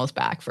camel's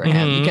back for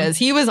him because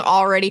he was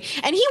already,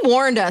 and he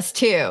warned us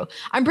too.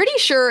 I'm pretty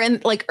sure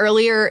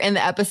earlier in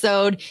the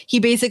episode, he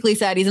basically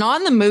said he's not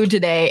in the mood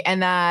today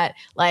and that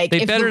like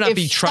they better not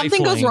be trifling.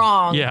 Something goes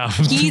wrong. Yeah.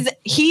 he's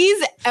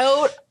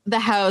out the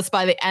house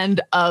by the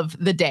end of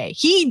the day.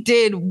 He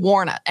did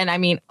warn us. And I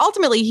mean,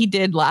 ultimately he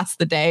did last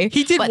the day.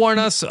 He did warn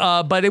us,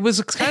 but it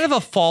was kind of a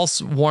false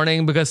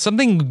warning because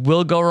something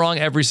will go wrong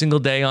every single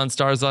day on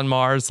Stars on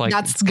Mars. Like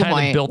it's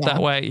kind of built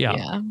that way.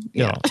 Yeah.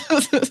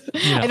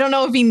 I don't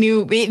know if he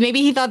knew.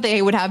 Maybe he thought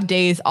they would have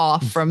days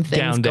off from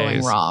things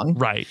going wrong.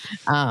 Right.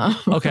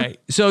 Okay.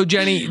 So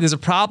Jenny, there's a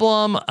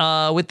problem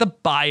with the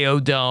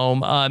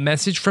biodome.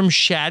 Message from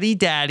Shaddy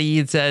Daddy.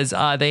 It says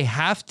they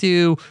have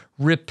to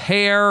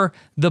repair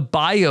the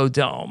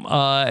biodome.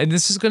 And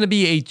this is going to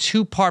be a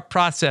 2-part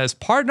process.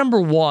 Part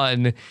number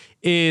 1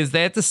 is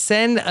they have to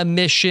send a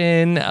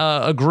mission,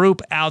 a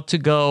group out to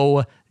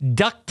go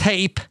duct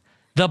tape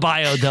the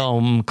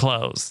biodome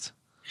closed.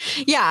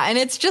 Yeah, and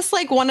it's just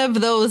like one of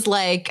those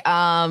like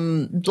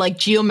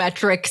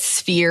geometric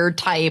sphere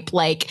type,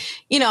 like,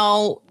 you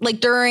know, like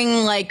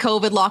during like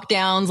COVID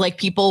lockdowns, like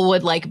people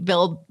would like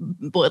build,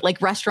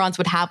 like restaurants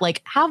would have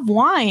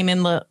wine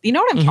in the, you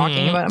know what I'm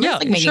talking about? I'm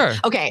just, like, sure.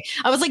 Okay,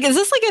 I was like, is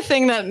this like a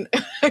thing that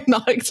I'm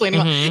not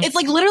explaining? It's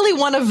like literally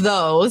one of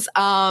those,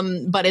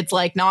 but it's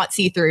like not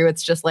see-through.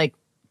 It's just like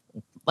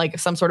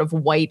some sort of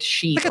white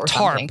sheet, like a or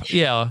tarp. Something.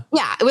 Yeah,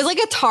 it was like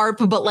a tarp,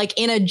 but like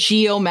in a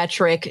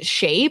geometric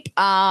shape.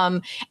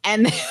 And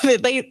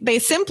they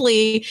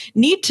simply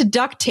need to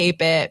duct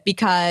tape it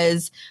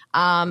because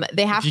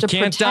they have to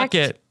can't duck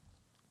it.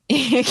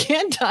 You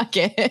can't duck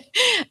it.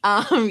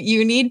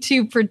 You need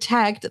to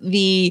protect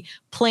the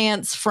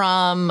plants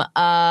from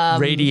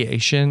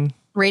radiation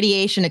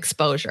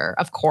exposure,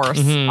 of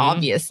course,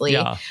 obviously.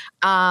 Yeah.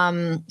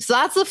 So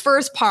that's the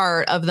first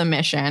part of the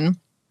mission.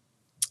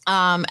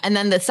 And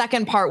then the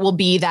second part will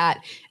be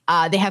that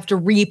they have to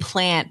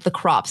replant the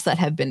crops that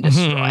have been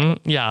destroyed.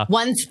 Yeah.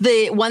 Once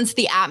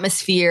the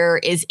atmosphere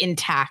is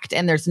intact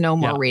and there's no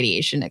more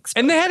radiation exposure.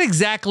 And they had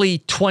exactly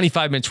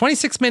 25 minutes.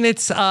 26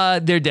 minutes,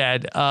 they're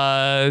dead.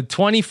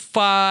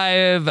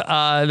 25,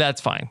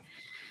 that's fine.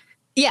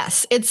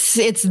 Yes,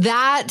 it's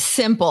that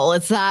simple.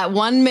 It's that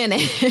 1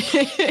 minute.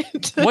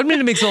 1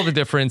 minute makes all the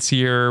difference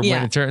here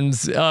when it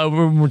turns,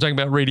 we're talking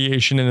about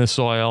radiation in the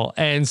soil.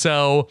 And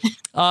so,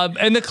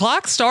 and the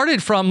clock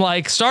started from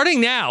starting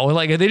now,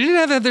 like they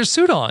didn't have their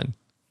suit on.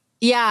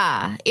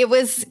 Yeah, it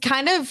was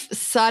kind of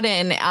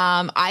sudden.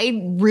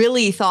 I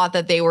really thought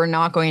that they were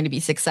not going to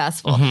be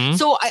successful.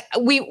 So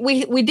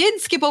we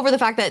did skip over the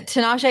fact that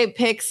Tinashe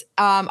picks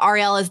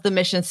Ariel as the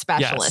mission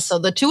specialist. Yes. So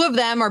the two of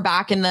them are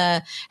back in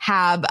the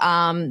HAB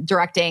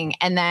directing.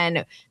 And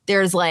then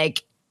there's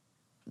like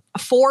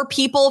 4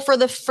 people for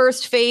the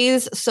first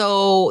phase.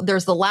 So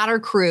there's the ladder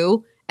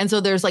crew. And so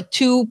there's like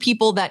 2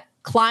 people that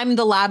climb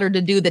the ladder to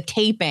do the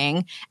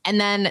taping, and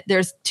then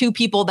there's 2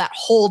 people that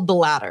hold the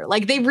ladder.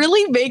 Like they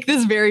really make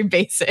this very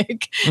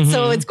basic.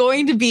 So it's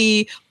going to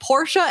be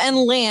Portia and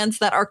Lance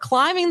that are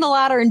climbing the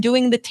ladder and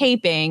doing the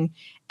taping,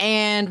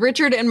 and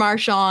Richard and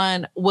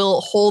Marshawn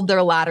will hold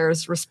their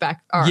ladders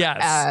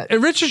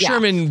and Richard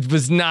Sherman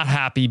was not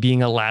happy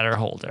being a ladder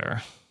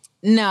holder.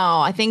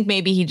 No, I think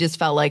maybe he just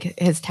felt like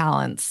his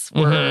talents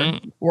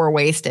were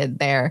wasted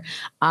there.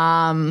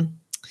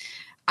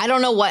 I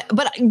don't know what,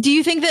 but do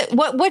you think that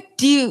what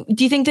do you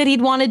think that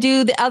he'd want to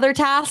do the other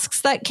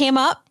tasks that came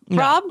up,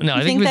 Rob? No,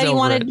 I think that he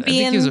wanted to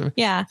be in.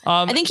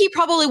 I think he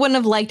probably wouldn't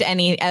have liked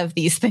any of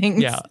these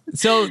things. Yeah.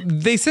 So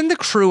they send the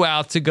crew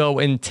out to go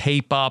and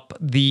tape up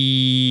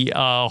the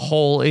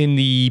hole in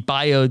the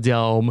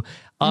biodome.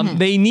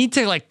 They need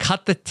to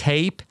cut the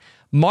tape.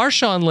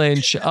 Marshawn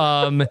Lynch,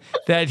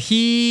 that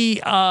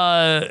he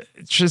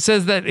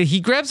says that he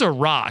grabs a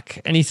rock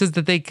and he says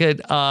that they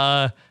could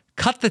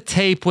cut the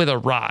tape with a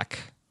rock.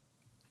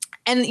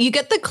 And you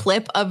get the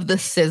clip of the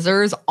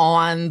scissors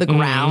on the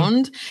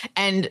ground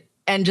and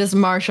just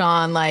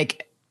Marshawn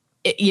like,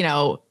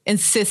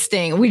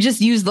 insisting we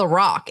just use the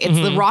rock. It's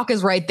the rock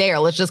is right there.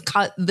 Let's just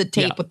cut the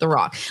tape with the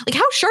rock. Like,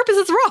 how sharp is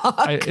this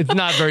rock? It's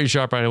not very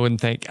sharp, I wouldn't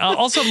think.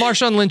 Also,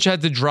 Marshawn Lynch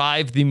had to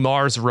drive the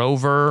Mars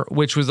rover,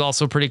 which was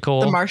also pretty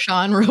cool. The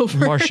Marshawn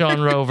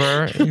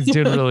rover. He's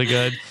doing really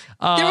good.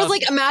 There was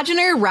like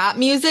imaginary rap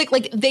music.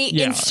 Like they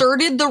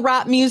inserted the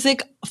rap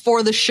music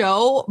for the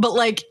show, but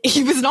like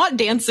he was not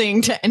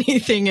dancing to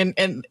anything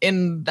in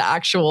the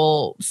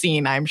actual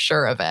scene. I'm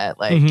sure of it.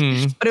 Like,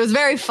 but it was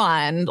very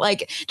fun.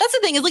 Like that's the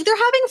thing is like they're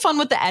having fun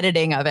with the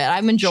editing of it.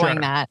 I'm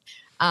enjoying that.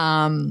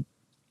 And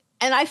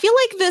I feel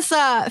like this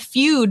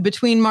feud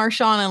between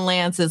Marshawn and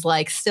Lance is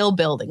like still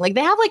building. Like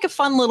they have like a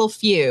fun little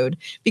feud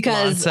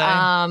because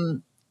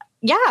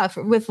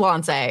with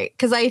Lance,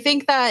 because I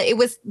think that it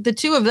was the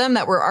two of them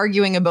that were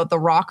arguing about the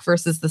rock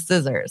versus the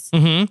scissors.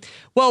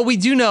 Well, we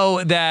do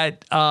know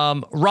that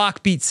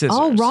rock beats scissors.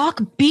 Oh,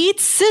 rock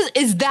beats scissors.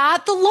 Is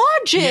that the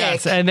logic?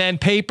 Yes, and then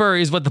paper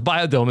is what the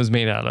biodome is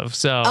made out of.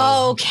 So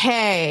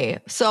okay,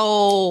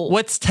 so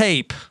what's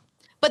tape?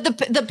 But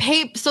the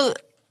paper. So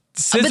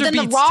scissor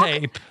beats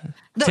tape.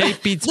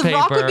 Tape beats paper. The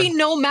rock would be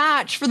no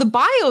match for the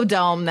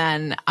biodome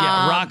then.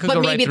 Yeah, rock could go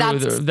right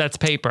through. That's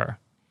paper.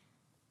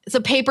 So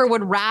paper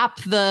would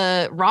wrap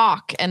the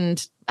rock,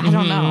 and I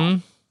don't know.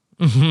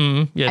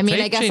 Yeah, I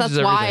mean, I guess that's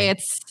why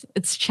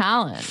it's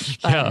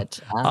challenged. But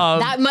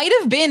that might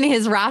have been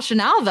his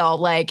rationale, though.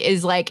 Like,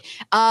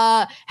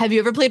 have you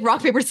ever played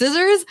rock paper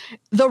scissors?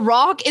 The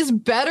rock is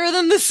better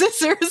than the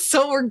scissors,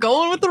 so we're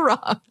going with the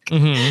rock.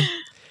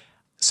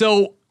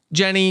 So,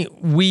 Jenny,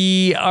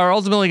 we are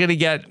ultimately going to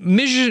get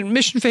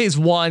mission phase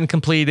 1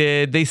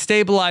 completed. They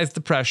stabilized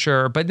the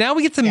pressure, but now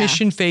we get to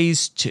mission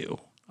phase 2.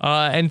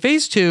 And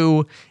phase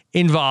 2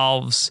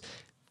 involves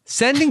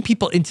sending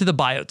people into the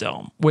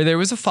biodome where there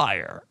was a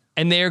fire,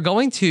 and they're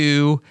going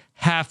to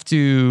have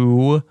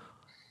to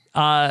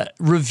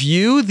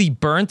review the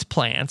burnt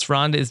plants.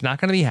 Rhonda is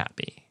not going to be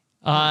happy.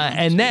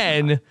 And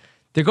then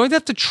they're going to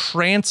have to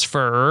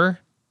transfer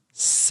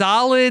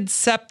solid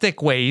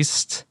septic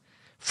waste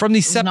from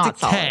the septic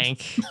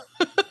tank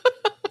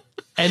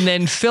and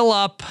then fill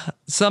up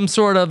some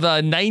sort of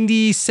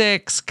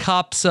 96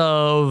 cups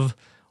of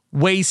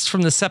waste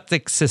from the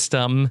septic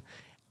system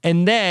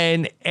and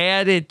then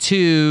add it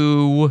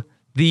to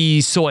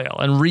the soil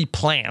and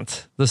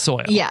replant the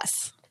soil.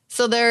 Yes.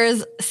 So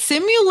there's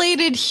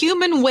simulated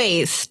human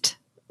waste.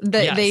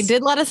 They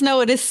did let us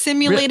know it is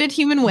simulated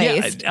human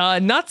waste. Yeah,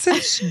 not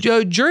since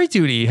jury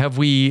duty have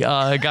we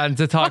gotten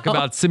to talk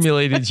about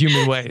simulated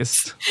human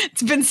waste.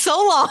 It's been so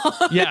long.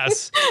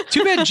 Yes.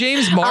 Too bad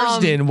James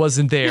Marsden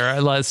wasn't there.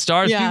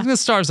 Speaking of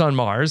Stars on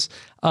Mars,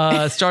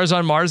 Stars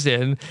on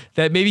Marsden,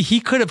 that maybe he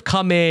could have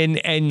come in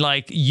and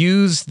like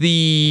used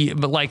the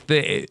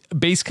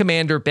base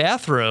commander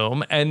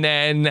bathroom and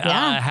then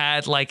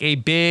had like a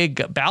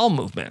big bowel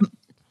movement.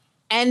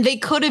 And they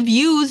could have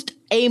used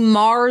a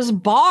Mars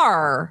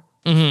bar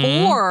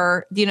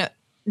for,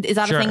 is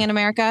that a thing in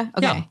America?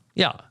 Okay.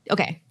 Yeah.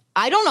 Okay.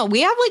 I don't know.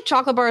 We have like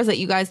chocolate bars that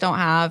you guys don't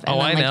have, and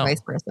then like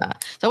vice versa.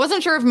 So I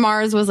wasn't sure if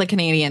Mars was a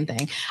Canadian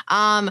thing.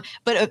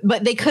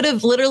 But they could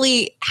have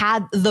literally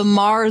had the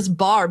Mars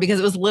bar because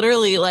it was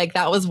literally like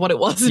that was what it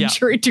was in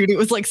jury duty. It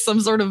was like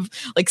some sort of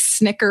like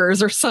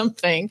Snickers or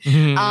something.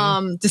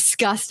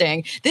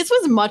 Disgusting. This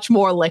was much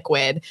more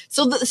liquid.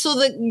 So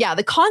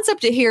the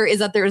concept here is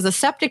that there is a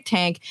septic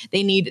tank.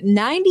 They need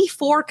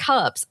 94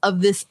 cups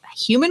of this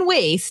human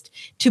waste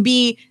to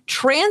be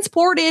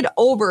transported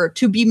over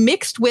to be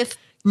mixed with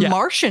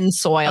Martian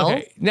soil.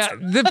 Okay. Now,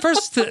 the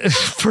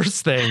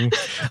first thing,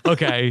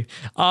 okay.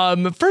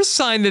 First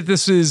sign that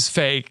this is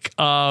fake.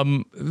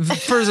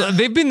 First,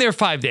 they've been there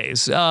 5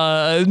 days.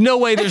 No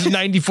way there's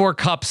 94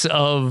 cups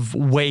of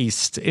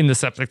waste in the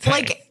septic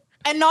tank.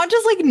 And not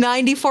just like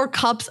 94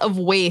 cups of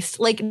waste,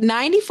 like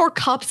 94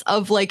 cups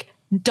of like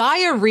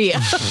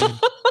diarrhea.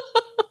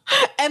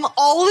 And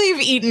all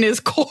they've eaten is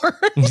corn.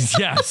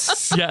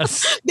 Yes.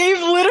 They've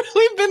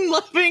literally been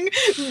living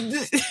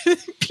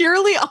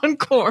purely on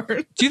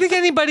corn. Do you think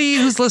anybody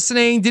who's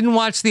listening didn't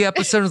watch the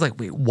episode and was like,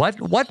 wait,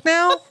 what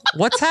now?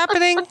 What's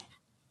happening?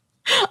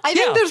 I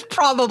think there's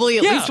probably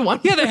at least one.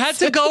 Yeah, they had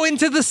to go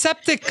into the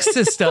septic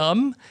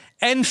system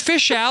and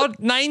fish out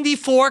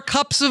 94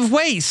 cups of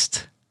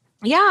waste.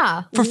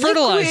 Yeah. For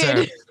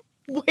fertilizer.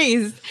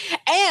 Waste.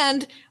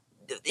 And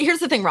here's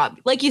the thing, Rob.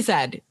 Like you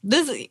said,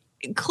 this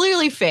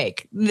clearly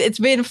fake. It's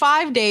been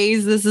 5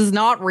 days. This is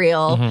not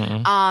real.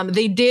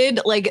 They did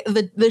like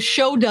the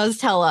show does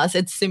tell us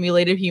it's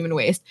simulated human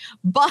waste,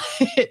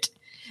 but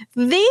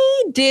they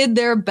did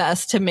their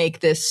best to make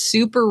this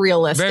super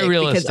realistic. Very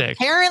realistic. Because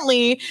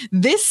apparently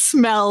this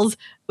smells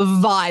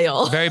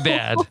vile. Very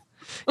bad.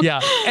 Yeah.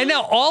 And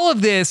now all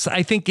of this,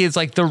 I think, is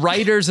like the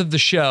writers of the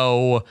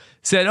show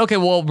said, okay,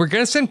 well, we're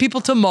going to send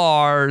people to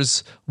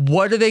Mars.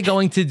 What are they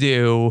going to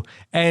do?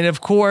 And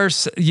of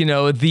course,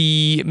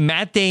 the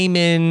Matt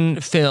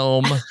Damon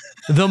film,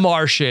 The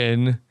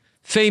Martian,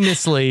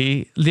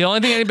 famously, the only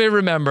thing anybody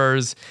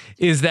remembers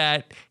is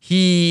that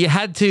he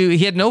had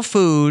no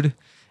food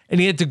and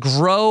he had to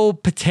grow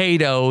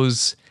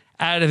potatoes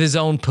out of his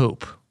own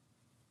poop.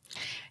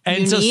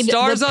 And so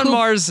Stars on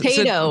Mars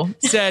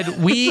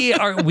said we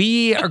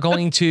are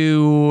going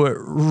to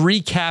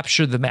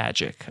recapture the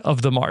magic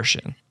of the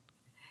Martian.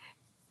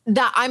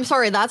 I'm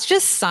sorry, that's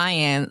just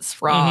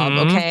science, Rob.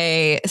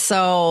 Okay.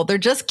 So they're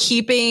just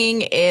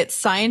keeping it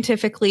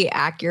scientifically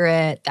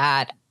accurate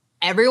that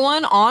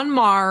everyone on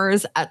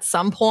Mars at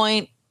some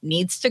point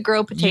needs to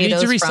grow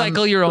potatoes. You need to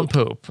recycle your own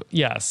poop.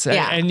 Yes.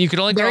 Yeah. And you can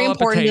only very grow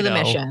important a potato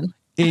to the mission.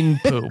 In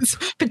poop.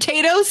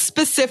 Potatoes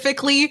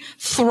specifically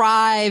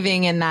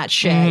thriving in that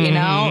shit, you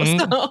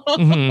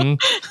know?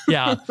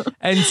 Yeah.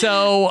 And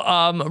so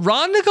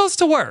Rhonda goes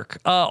to work.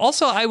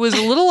 Also, I was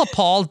a little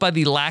appalled by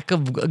the lack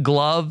of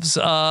gloves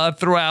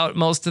throughout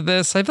most of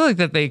this. I feel like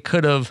that they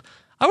could have,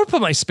 I would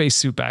put my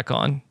spacesuit back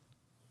on.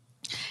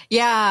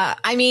 Yeah.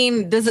 I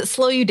mean, does it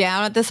slow you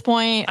down at this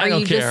point? Are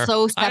you just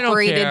so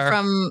separated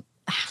from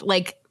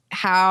like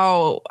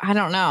how, I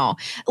don't know.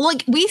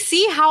 Like we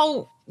see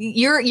how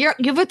you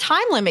have a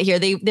time limit here.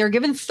 They're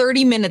given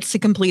 30 minutes to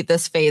complete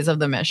this phase of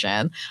the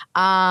mission.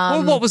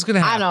 Or what was going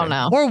to happen? I don't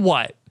know. Or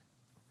what?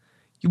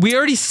 We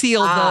already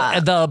sealed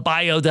the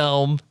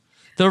biodome.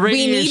 The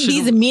radiation. We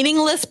need these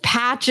meaningless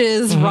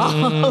patches,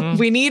 Rob.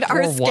 We need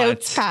our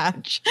Scouts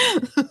patch.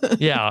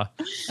 Yeah.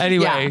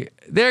 Anyway,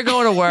 they're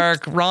going to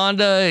work.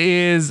 Rhonda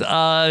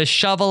is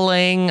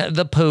shoveling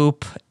the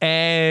poop.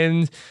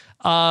 And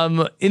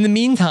in the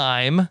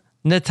meantime,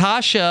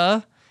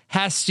 Natasha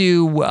has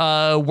to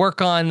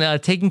work on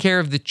taking care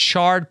of the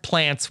charred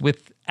plants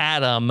with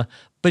Adam,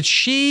 but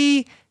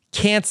she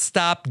can't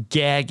stop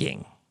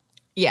gagging.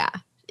 Yeah.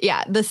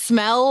 Yeah. The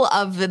smell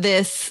of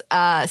this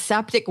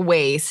septic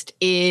waste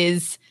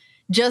is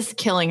just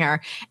killing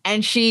her.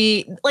 And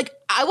she, like,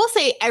 I will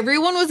say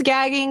everyone was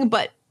gagging,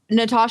 but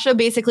Natasha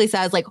basically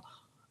says, like,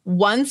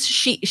 once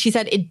she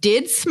said it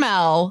did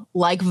smell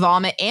like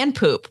vomit and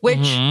poop,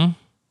 which...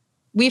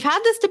 We've had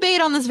this debate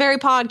on this very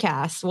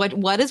podcast.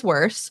 What is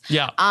worse?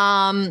 Yeah.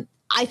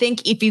 I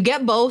think if you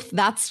get both,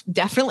 that's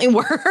definitely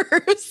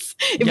worse.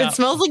 If it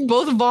smells like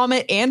both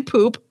vomit and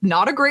poop,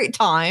 not a great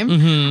time.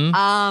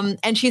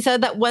 And she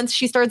said that once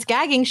she starts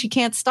gagging, she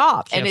can't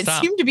stop. It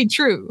seemed to be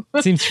true.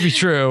 Seems to be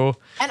true.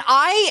 And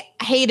I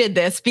hated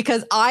this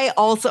because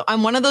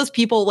I'm one of those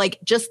people, like,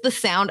 just the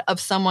sound of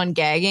someone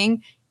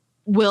gagging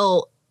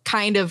will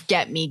kind of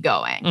get me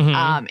going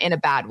in a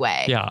bad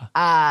way. Yeah.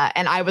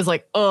 And I was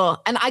like, ugh.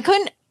 And I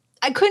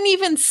couldn't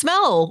even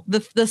smell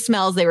the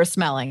smells they were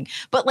smelling.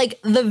 But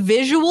like the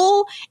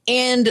visual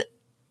and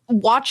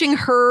watching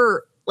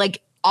her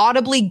like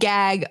audibly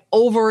gag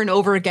over and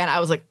over again, I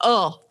was like,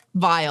 oh,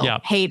 vile. Yeah.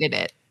 Hated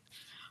it.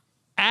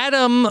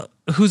 Adam,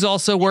 who's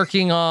also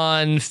working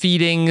on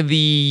feeding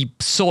the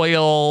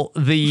soil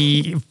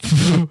the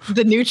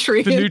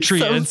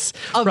nutrients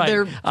of right.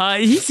 their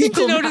he seemed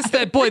to notice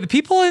that, boy, the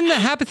people in the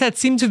habitat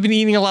seem to have been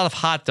eating a lot of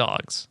hot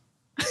dogs.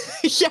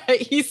 Yeah,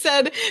 he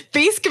said,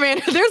 Base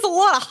Commander, there's a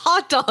lot of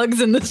hot dogs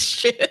in this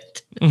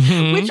shit.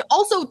 Which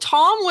also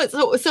Tom was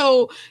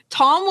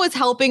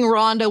helping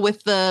Rhonda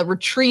with the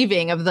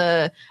retrieving of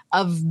the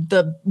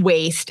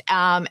waste.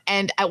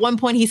 And at one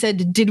point he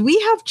said, did we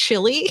have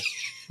chili?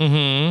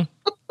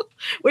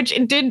 Which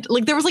it did,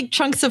 like, there was like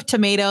chunks of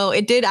tomato.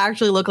 It did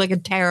actually look like a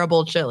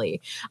terrible chili.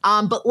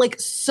 But like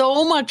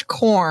so much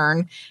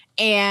corn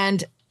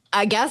and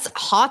I guess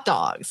hot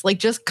dogs, like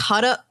just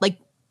cut up, like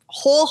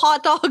whole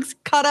hot dogs,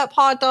 cut up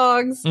hot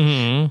dogs.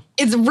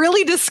 It's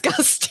really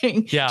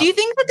disgusting. Yeah. Do you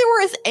think that there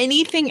was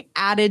anything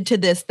added to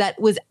this that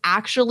was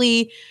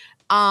actually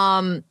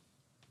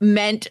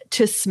meant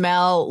to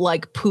smell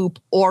like poop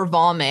or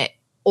vomit?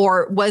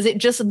 Or was it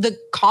just the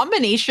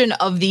combination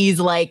of these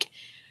like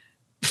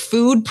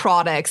food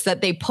products that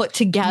they put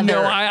together?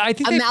 No, I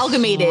think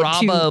amalgamated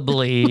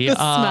probably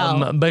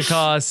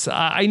because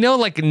I know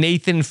like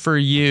Nathan For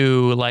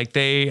You, like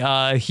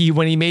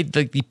when he made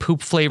the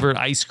poop flavored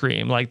ice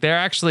cream, like they're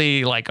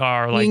actually like you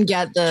can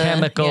get the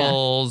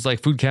chemicals,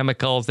 like food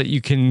chemicals that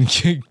you can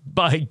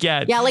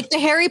get. Yeah, like the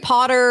Harry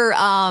Potter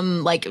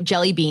like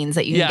jelly beans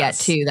that you can get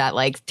too that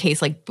like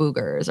taste like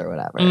boogers or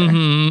whatever.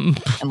 And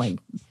like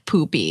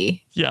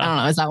poopy. Yeah. I don't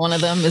know. Is that one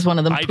of them? Is one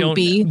of them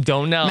poopy?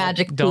 Don't know.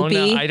 Magic poopy? Don't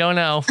know. I don't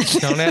know.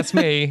 Don't ask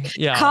me.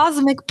 Yeah.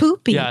 Cosmic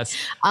poopy. Yes.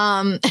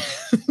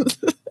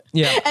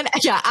 Yeah. And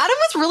yeah, Adam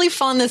was really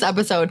fun this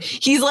episode.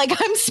 He's like,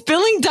 I'm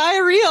spilling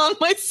diarrhea on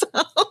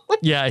myself.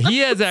 Yeah,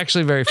 he is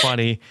actually very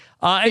funny.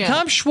 And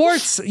Tom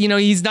Schwartz,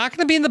 he's not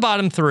going to be in the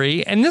bottom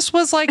three. And this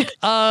was like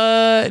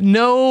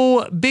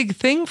no big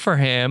thing for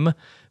him.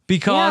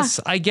 Because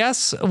I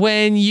guess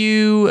when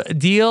you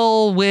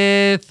deal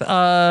with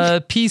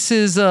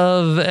pieces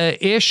of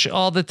ish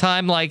all the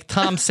time, like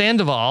Tom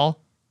Sandoval,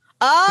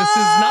 this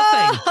is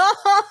nothing.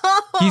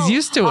 He's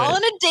used to it. All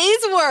in a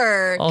day's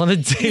work. All in a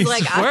day's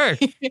work.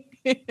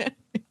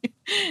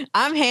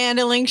 I'm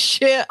handling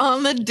shit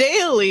on the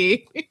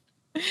daily.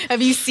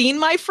 Have you seen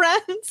my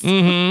friends?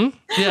 Mm-hmm.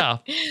 Yeah.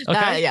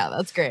 Okay. Yeah,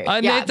 that's great.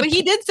 But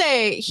he did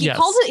say he Yes.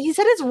 calls it. He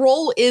said his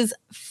role is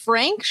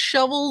Frank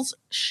Shovel's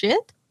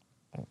shit.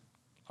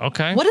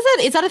 Okay. What is that?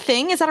 Is that a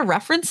thing? Is that a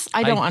reference?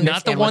 I don't understand.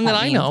 Not the what one that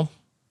I means. know.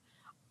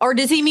 Or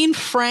does he mean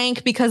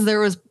Frank because there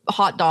was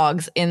hot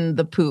dogs in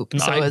the poop?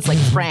 So it's like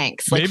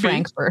Frank's, like Maybe.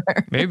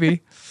 Frankfurter.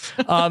 Maybe.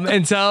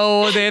 And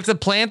so they have to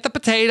plant the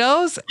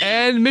potatoes,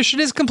 and mission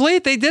is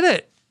complete. They did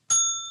it.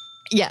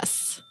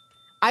 Yes.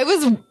 I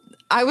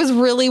was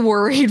really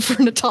worried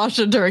for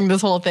Natasha during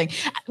this whole thing.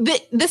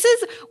 This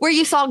is where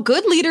you saw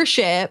good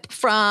leadership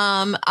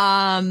from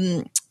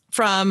I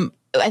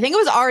think it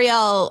was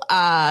Ariel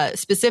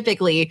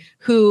specifically,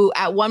 who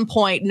at one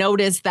point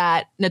noticed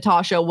that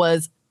Natasha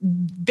was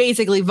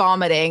basically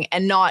vomiting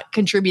and not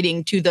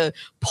contributing to the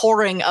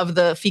pouring of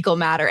the fecal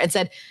matter, and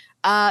said,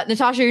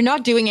 Natasha, you're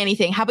not doing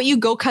anything. How about you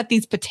go cut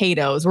these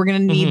potatoes? We're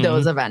going to need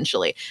those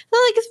eventually.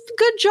 So like, it's a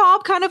good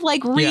job kind of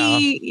like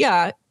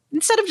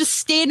instead of just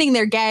standing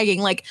there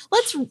gagging, like,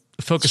 let's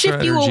Focus shift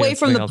our you energy away on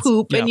from something the else.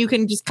 poop Yeah. and you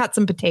can just cut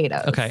some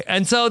potatoes. Okay.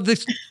 And so the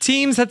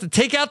teams have to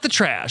take out the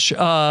trash.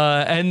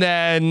 And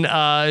then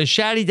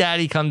Shaddy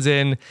Daddy comes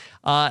in.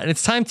 And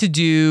it's time to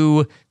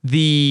do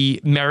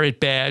the merit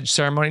badge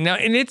ceremony. Now,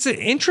 and it's an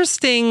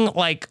interesting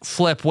like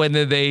flip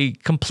whether they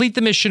complete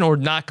the mission or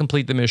not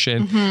complete the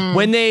mission.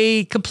 When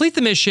they complete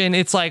the mission,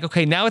 it's like,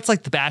 okay, now it's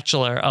like The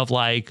Bachelor of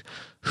like,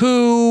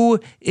 who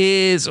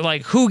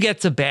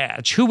gets a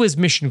badge, who is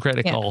mission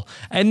critical.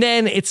 And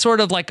then it's sort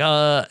of like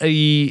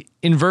a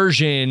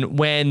inversion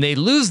when they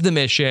lose the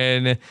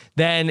mission.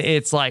 Then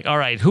it's like, all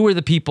right, who are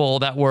the people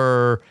that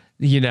were,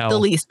 the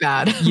least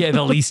bad.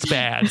 the least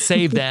bad.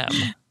 Save them.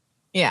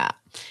 Yeah.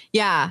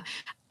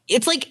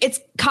 It's like, it's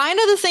kind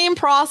of the same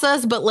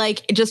process, but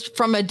like just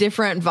from a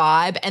different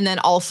vibe. And then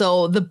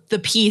also the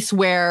piece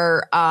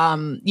where,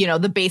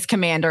 the base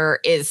commander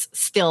is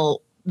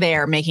still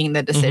there making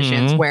the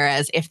decisions.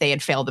 Whereas if they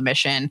had failed the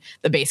mission,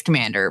 the base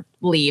commander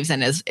leaves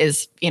and is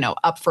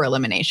up for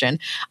elimination.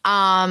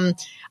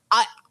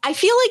 I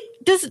feel like,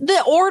 does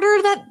the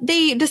order that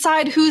they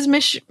decide who's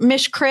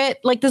mish crit,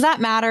 like, does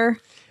that matter?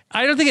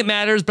 I don't think it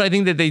matters, but I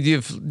think that they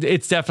do.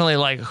 It's definitely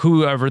like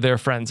whoever their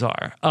friends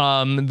are.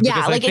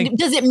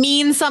 Does it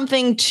mean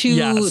something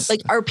to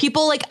like? Are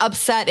people like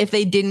upset if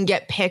they didn't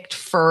get picked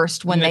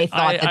first when they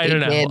thought that they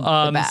did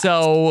the best?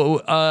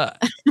 So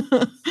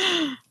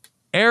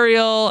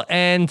Ariel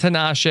and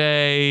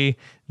Tinashe,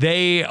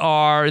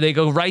 they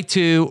go right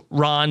to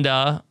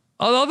Rhonda.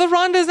 Although the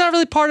Rhonda is not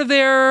really part of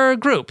their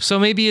group, so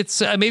maybe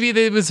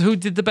it was who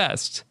did the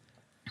best.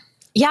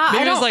 Yeah,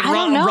 maybe I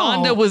don't know.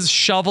 Rhonda was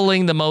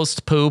shoveling the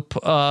most poop,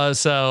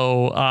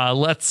 so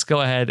let's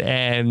go ahead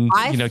and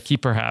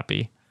keep her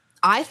happy.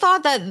 I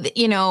thought that,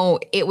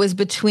 it was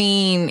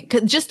between,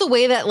 cause just the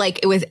way that like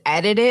it was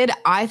edited,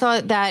 I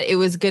thought that it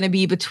was going to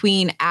be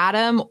between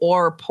Adam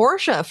or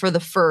Portia for the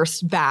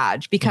first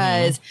badge,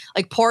 because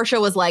like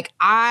Portia was like,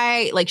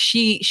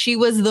 she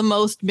was the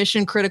most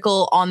mission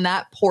critical on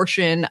that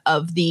portion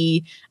of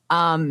the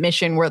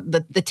mission where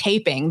the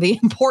taping, the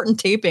important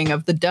taping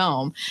of the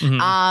dome.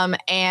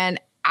 And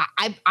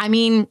I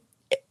mean,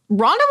 Rhonda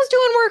was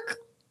doing work,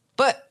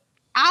 but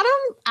Adam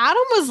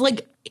was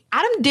like,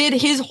 Adam did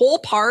his whole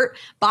part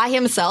by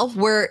himself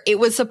where it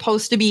was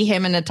supposed to be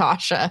him and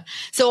Natasha.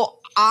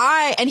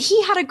 And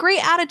he had a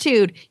great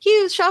attitude.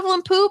 He was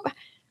shoveling poop,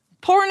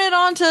 pouring it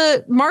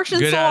onto Martian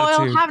Good soil,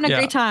 attitude. having a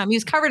great time. He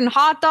was covered in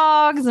hot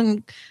dogs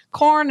and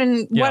corn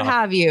and what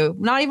have you,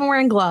 not even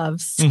wearing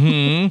gloves.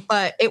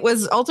 But it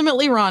was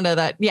ultimately Rhonda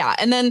that,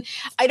 and then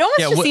it almost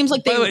just seems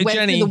like they went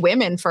Jenny, to the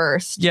women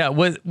first. Yeah,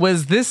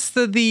 was this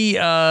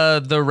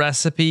the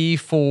recipe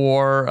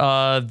for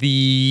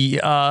the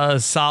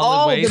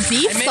solid waste? The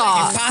beef I made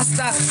sauce. a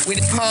pasta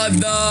with hot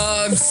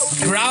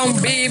dogs,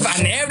 ground beef,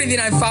 and everything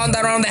I found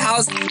around the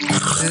house.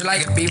 It's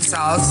like beef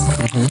sauce.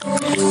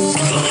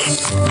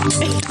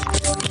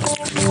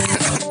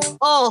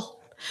 Oh,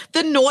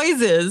 the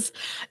noises.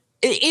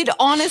 It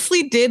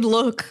honestly did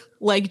look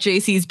like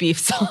JC's beef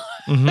sauce.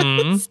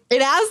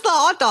 It has the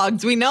hot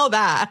dogs. We know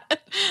that.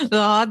 The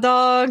hot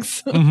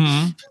dogs.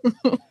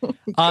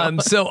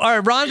 So, all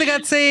right, Rhonda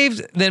got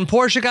saved, then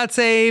Portia got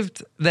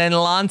saved, then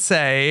Lance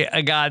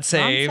got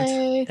saved,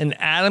 and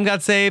Adam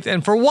got saved.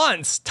 And for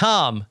once,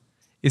 Tom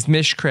is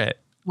Mish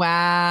Crit.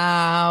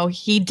 Wow.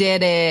 He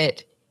did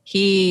it.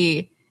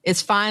 He is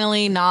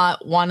finally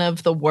not one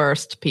of the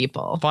worst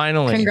people.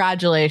 Finally.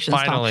 Congratulations,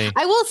 Finally. Tom.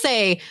 I will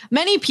say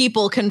many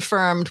people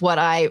confirmed what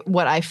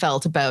I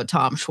felt about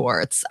Tom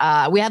Schwartz.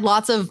 We had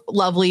lots of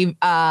lovely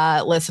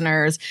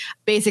listeners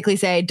basically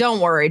say, don't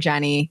worry,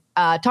 Jenny.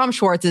 Tom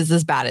Schwartz is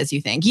as bad as you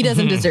think. He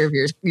doesn't deserve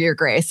your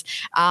grace.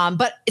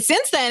 But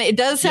since then, it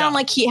does sound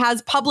like he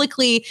has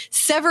publicly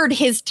severed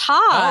his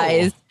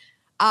ties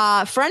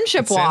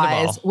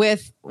friendship-wise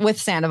with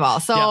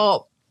Sandoval.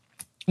 So...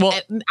 Well,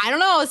 I don't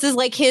know. This is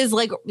like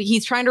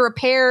he's trying to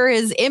repair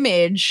his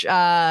image.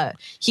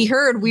 He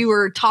heard we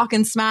were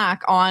talking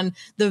smack on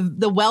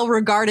the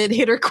well-regarded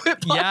Hit or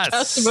Quit podcast.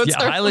 yes, about yeah,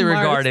 Stars highly on Mars.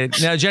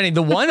 regarded. Now, Jenny,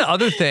 the one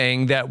other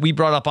thing that we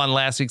brought up on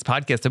last week's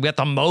podcast that we got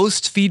the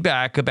most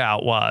feedback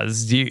about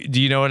was, do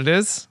you know what it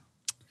is?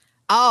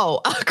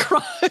 Oh,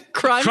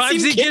 crime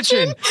scene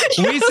kitchen.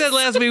 We said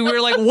last week, we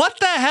were like, what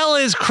the hell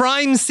is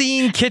Crime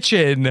Scene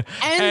Kitchen?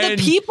 And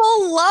the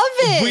people love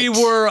it. We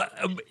were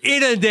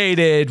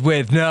inundated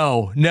with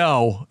no,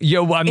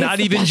 I'm not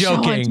the even best show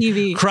on joking.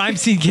 TV. Crime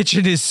Scene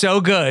Kitchen is so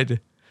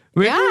good.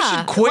 Maybe we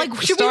should quit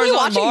Like, should we be Stars on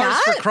watching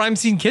Mars that? for Crime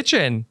Scene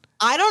Kitchen.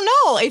 I don't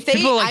know if they.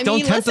 People are like, I don't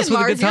mean, tempt us listen,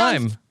 with a good Mars,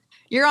 time.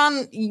 You're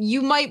on.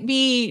 You might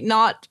be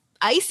not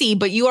icy,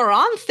 but you are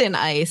on thin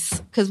ice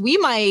because we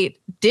might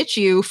ditch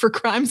you for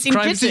Crime Scene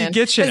Crime Kitchen. Scene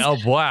Kitchen.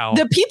 'Cause Oh, wow.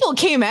 The people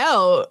came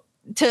out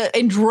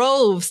in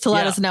droves to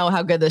let Yeah. us know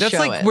how good this That's show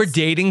like is. we're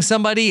dating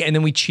somebody and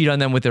then we cheat on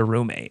them with their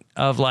roommate.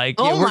 Of like,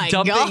 Oh we're my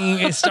dumping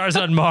God. Stars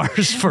on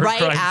Mars for right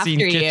Crime after Scene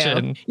you.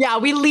 Kitchen. Yeah,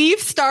 we leave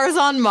Stars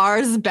on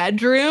Mars'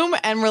 bedroom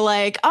and we're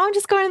like, oh, I'm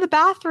just going to the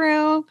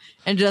bathroom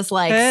and just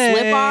like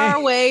slip Hey.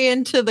 our way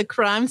into the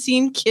Crime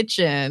Scene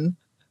Kitchen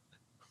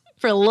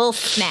for a little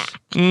snack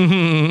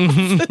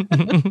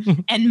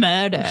Mhm. and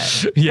murder.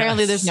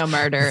 Apparently, there's no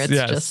murder. It's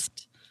Yes.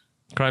 just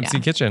Crime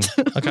Scene Kitchen.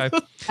 Okay.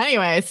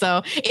 anyway.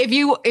 So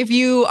if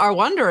you are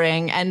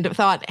wondering and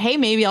thought, hey,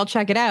 maybe I'll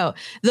check it out,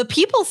 the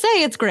people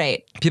say it's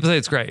great. People say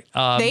it's great.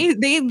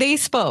 They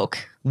spoke.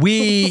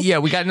 We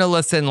got no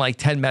less than like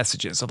 10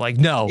 messages of like,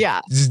 no, Yeah.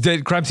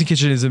 the Crime Scene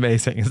Kitchen is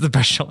amazing. It's the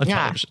best show on Yeah.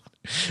 television.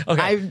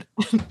 Okay.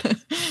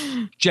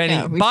 Jenny,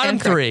 Yeah, we bottom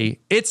stand three.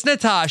 It's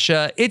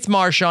Natasha, it's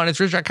Marshawn, it's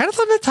Richard. I kind of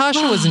thought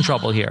Natasha was in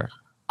trouble here.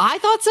 I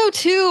thought so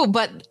too,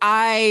 but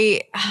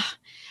I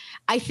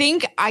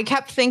think I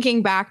kept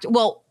thinking back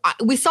to,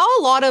 we saw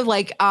a lot of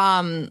like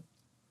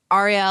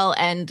Ariel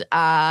and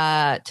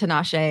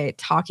Tinashe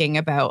talking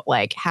about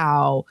like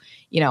how,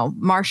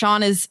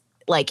 Marshawn is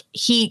like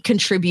he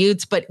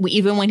contributes, but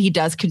even when he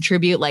does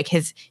contribute, like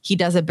he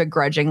does it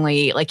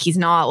begrudgingly. Like he's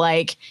not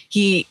like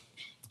he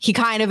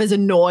kind of is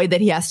annoyed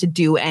that he has to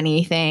do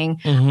anything.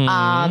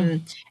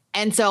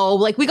 And so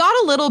like we got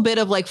a little bit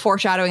of like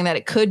foreshadowing that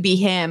it could be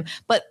him,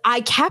 but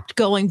I kept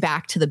going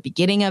back to the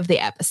beginning of the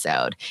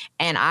episode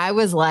and I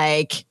was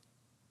like,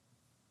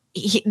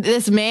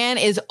 this man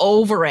is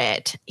over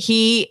it.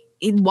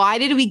 Why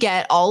did we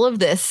get all of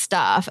this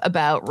stuff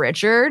about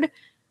Richard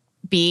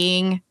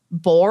being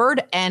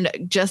bored and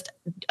just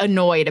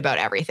annoyed about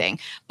everything?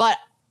 But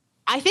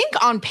I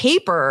think on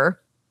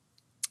paper,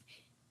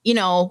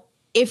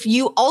 if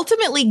you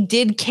ultimately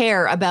did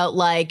care about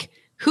like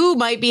who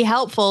might be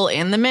helpful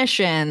in the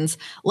missions,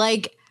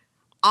 like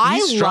I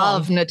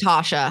love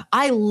Natasha.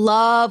 I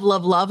love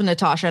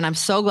Natasha, and I'm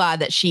so glad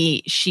that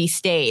she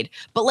stayed.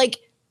 But like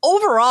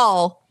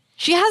overall,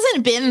 she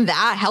hasn't been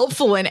that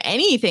helpful in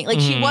anything. Like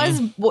she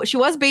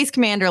was base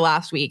commander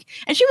last week,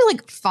 and she was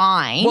like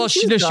fine. Well,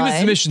 she was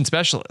the mission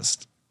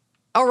specialist.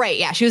 Oh, right.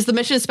 Yeah. She was the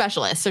mission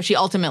specialist. So she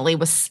ultimately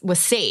was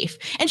safe.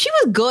 And she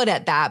was good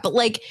at that. But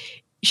like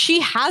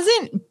she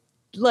hasn't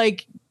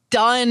like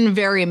done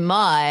very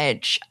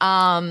much.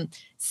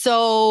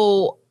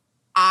 So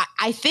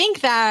I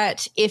think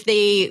that if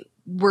they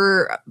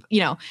were,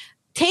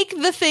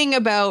 take the thing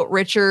about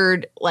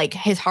Richard, like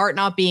his heart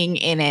not being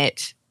in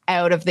it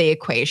out of the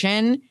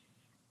equation,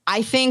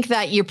 I think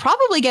that you're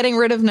probably getting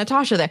rid of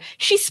Natasha there.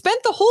 She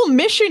spent the whole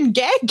mission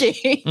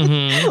gagging.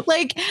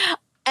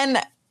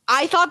 And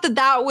I thought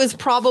that was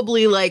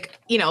probably like,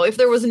 if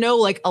there was no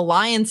like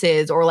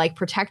alliances or like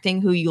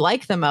protecting who you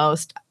like the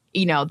most,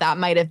 that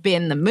might have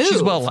been the move.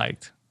 She's well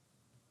liked.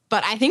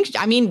 But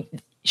I mean,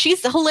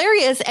 she's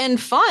hilarious and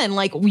fun.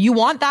 Like you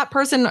want that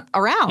person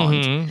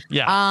around.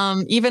 Yeah.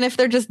 Even if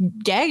they're just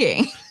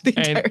gagging the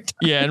entire time.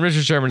 Yeah. And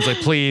Richard Sherman's like,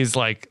 please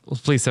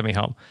send me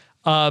home.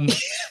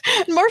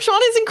 Marshawn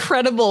is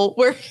incredible.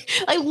 Where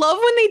I love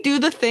when they do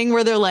the thing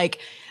where they're like,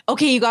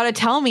 okay, you got to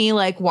tell me,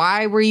 like,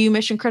 why were you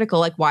mission critical?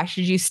 Like, why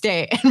should you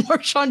stay? And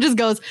Marshawn just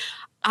goes,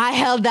 I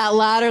held that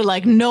ladder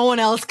like no one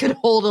else could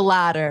hold a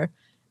ladder.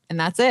 And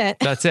that's it.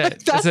 That's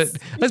it. That's it.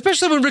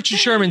 Especially when Richard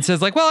Sherman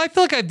says like, well, I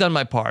feel like I've done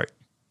my part.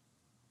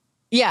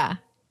 Yeah.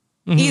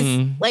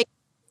 He's like,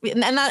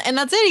 and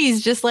that's it.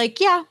 He's just like,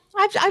 yeah,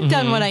 I've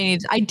done what I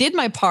need. I did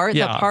my part.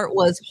 Yeah. The part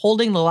was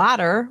holding the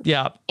ladder.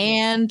 Yeah.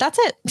 And that's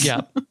it.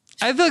 Yeah.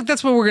 I feel like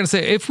that's what we're going to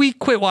say. If we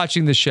quit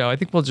watching the show, I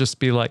think we'll just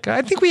be like,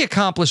 I think we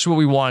accomplished what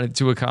we wanted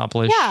to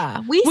accomplish.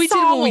 Yeah. We did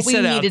saw what we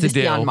set out needed to to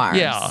see do. on Mars.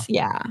 Yeah.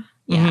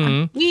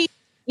 Yeah. We,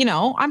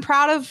 I'm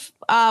proud of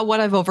what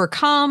I've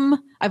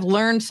overcome. I've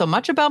learned so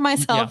much about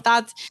myself. Yeah.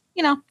 That's,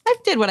 I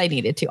did what I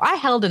needed to. I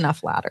held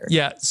enough ladder.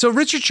 Yeah. So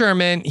Richard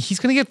Sherman, he's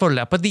going to get voted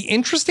out. But the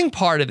interesting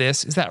part of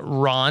this is that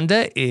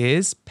Rhonda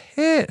is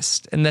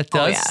pissed. And that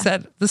does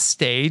set the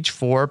stage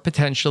for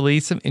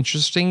potentially some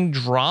interesting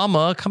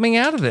drama coming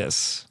out of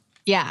this.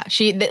 Yeah,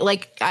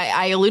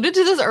 I alluded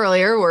to this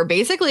earlier, where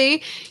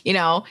basically,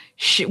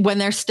 when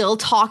they're still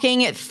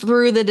talking it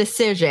through the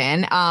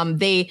decision,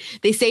 they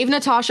save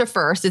Natasha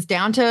first. It's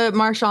down to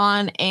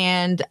Marshawn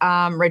and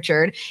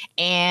Richard,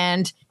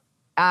 and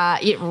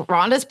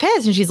Rhonda's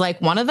pissed, and she's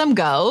like, one of them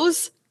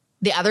goes,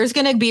 the other's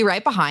going to be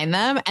right behind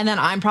them, and then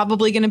I'm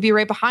probably going to be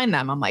right behind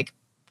them. I'm like,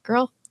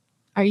 girl,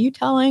 are you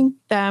telling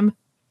them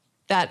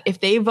that if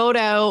they vote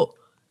out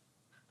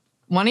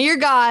one of your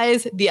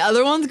guys, the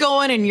other one's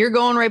going and you're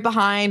going right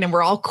behind, and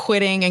we're all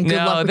quitting, and good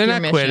luck with your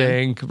mission? No,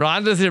 they're not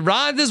quitting.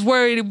 Rhonda's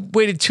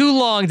waited too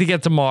long to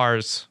get to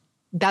Mars.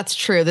 That's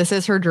true. This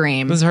is her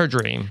dream.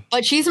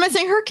 But she's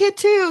missing her kid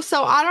too.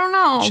 So I don't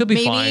know. She'll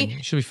be fine.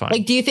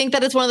 Like, do you think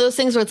that it's one of those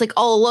things where it's like,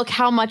 oh, look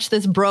how much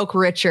this broke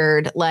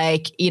Richard?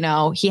 Like, he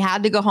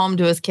had to go home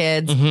to his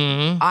kids.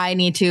 Mm-hmm. I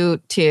need to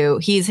too.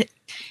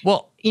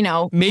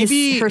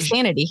 Maybe her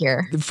sanity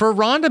here. For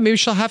Rhonda, maybe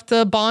she'll have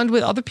to bond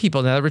with other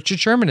people now that Richard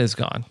Sherman is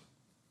gone.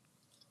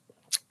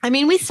 I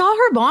mean, we saw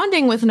her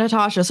bonding with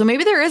Natasha, so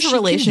maybe there is a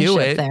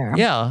relationship there.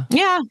 Yeah.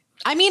 Yeah.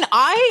 I mean,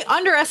 I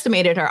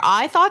underestimated her.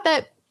 I thought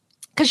that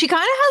because she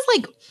kind of has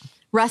like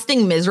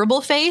resting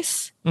miserable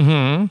face.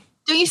 Mm-hmm.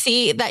 Do you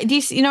see that?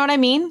 You know what I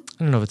mean?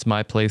 I don't know if it's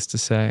my place to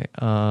say.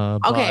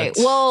 Okay.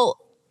 Well,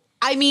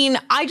 I mean,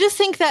 I just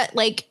think that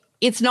like,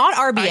 it's not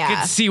RBF. I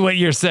can see what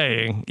you're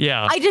saying.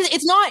 Yeah.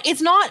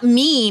 It's not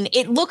mean.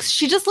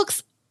 She just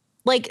looks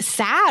like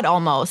sad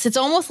almost. It's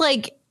almost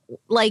like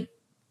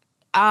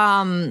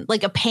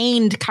a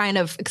pained kind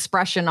of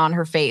expression on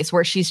her face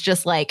where she's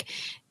just like,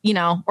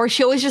 or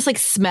she always just like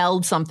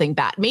smelled something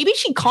bad. Maybe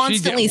she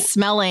constantly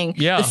smelling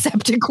the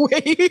septic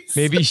waste.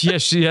 Maybe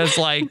she has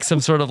like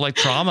some sort of like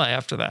trauma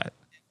after that.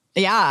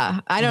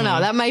 Yeah, I don't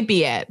know. That might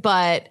be it.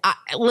 But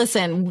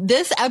listen,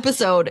 this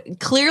episode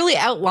clearly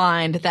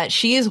outlined that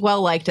she is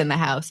well liked in the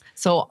house.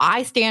 So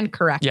I stand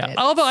corrected. Yeah.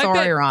 Although Sorry,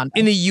 I bet Rhonda.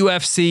 in the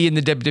UFC and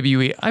the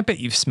WWE, I bet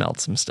you've smelled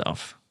some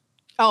stuff.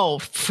 Oh,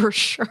 for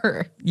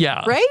sure.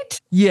 Yeah. Right?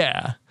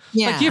 Yeah.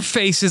 Yeah. Like your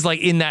face is like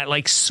in that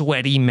like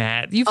sweaty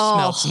mat. You've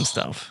smelled some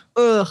stuff.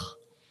 Ugh.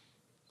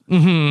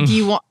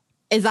 Mm-hmm.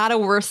 Is that a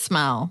worse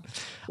smell?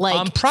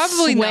 Like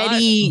probably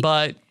sweaty, not,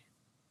 but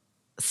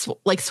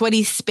like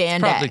sweaty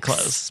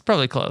spandex.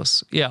 Probably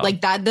close. Yeah.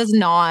 Like that does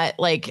not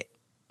like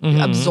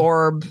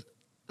absorb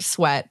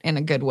sweat in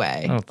a good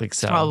way. I don't think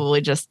so. It's probably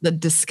just the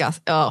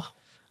disgust. Oh.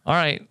 All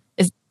right.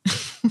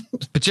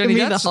 But Jenny,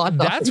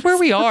 that's where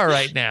we are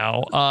right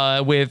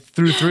now with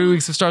through 3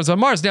 weeks of Stars on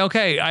Mars. Now,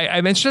 okay,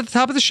 I mentioned at the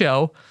top of the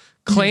show,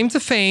 Claim to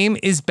Fame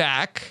is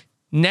back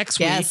next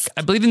week.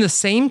 I believe in the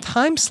same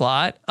time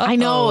slot. I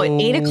know, at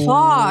 8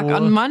 o'clock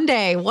on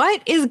Monday.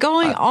 What is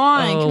going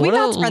on? Can we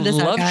not spread this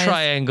out, love guys?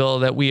 Triangle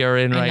that we are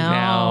in right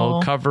now,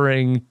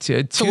 covering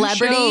two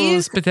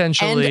shows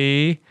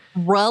potentially.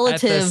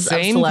 Relatives at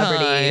the same of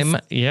celebrities.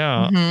 Time.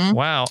 Yeah.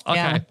 Wow. Okay.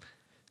 Yeah.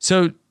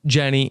 So,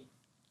 Jenny,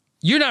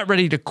 you're not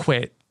ready to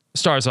quit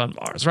Stars on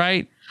Mars,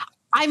 right?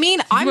 I mean,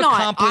 I'm not.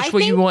 Accomplished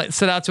what you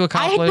set out to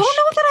accomplish? I don't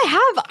know that I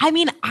have. I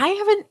mean, I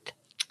haven't.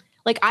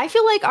 Like, I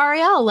feel like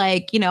Ariel,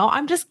 like,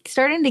 I'm just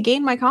starting to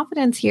gain my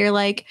confidence here.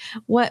 Like,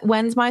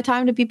 when's my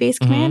time to be base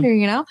commander,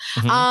 No,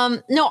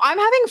 I'm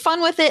having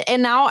fun with it.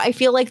 And now I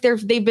feel like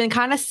they've been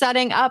kind of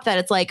setting up that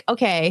it's like,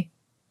 okay,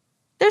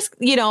 there's,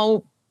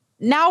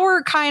 now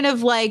we're kind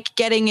of like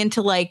getting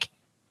into like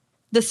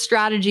the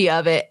strategy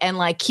of it and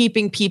like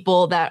keeping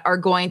people that are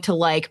going to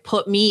like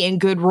put me in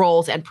good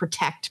roles and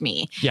protect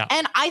me. Yeah.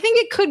 And I think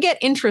it could get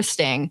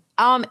interesting.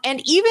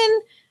 And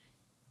even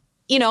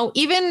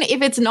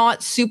if it's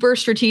not super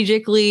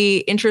strategically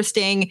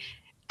interesting,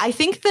 I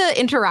think the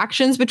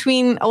interactions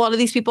between a lot of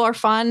these people are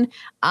fun.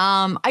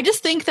 I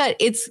just think that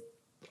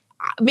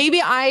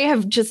maybe I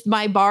have just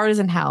my bars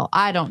in hell.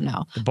 I don't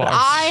know. Bars.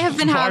 I have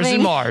been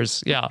having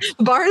Mars. Yeah.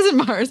 Bars and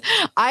Mars.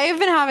 I have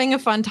been having a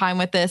fun time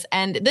with this.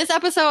 And this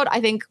episode,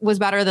 I think, was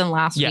better than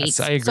last week. Yes,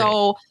 I agree.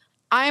 So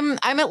I'm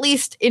at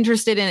least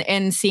interested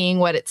in seeing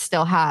what it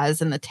still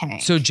has in the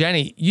tank. So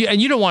Jenny,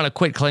 you don't want to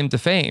quit Claim to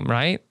Fame,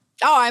 right?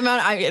 Oh,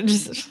 I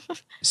just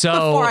so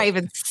before I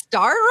even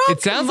start, Rob,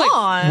 it sounds like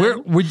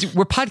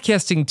we're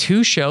podcasting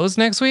 2 shows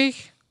next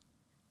week.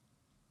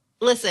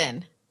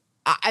 Listen,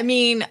 I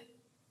mean,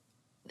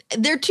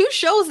 they're 2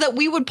 shows that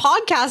we would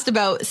podcast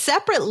about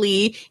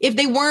separately if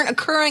they weren't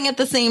occurring at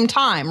the same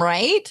time,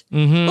 right?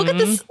 Mm-hmm. Look at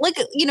this, like,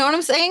 you know what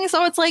I'm saying?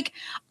 So it's like,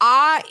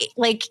 I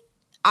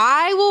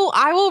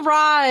will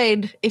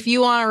ride if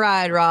you want to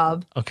ride,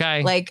 Rob.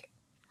 Okay. Like,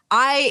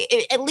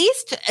 at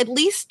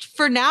least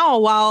for now,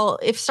 while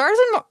if Stars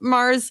on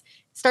Mars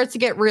starts to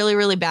get really,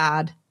 really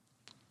bad,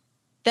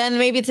 then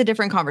maybe it's a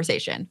different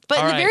conversation. But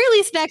at the very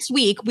least next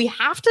week, we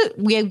have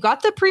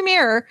got the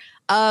premiere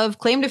of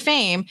Claim to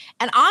Fame,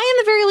 and I,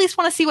 in the very least,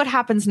 want to see what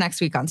happens next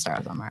week on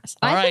Stars on Mars.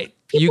 All right.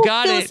 You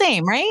got it. The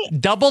same, right?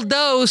 Double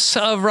dose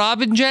of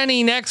Rob and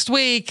Jenny next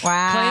week.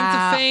 Wow. Claim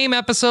to Fame,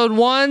 episode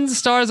 1,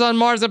 Stars on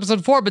Mars,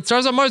 episode 4. But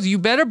Stars on Mars, you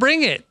better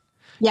bring it.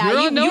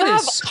 Yeah, you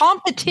have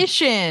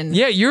competition.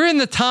 Yeah, you're in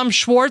the Tom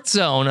Schwartz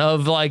zone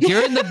of like,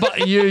 you're in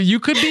the, you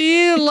could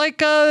be like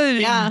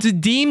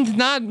deemed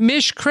not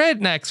Mish Crit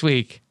next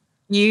week.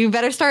 you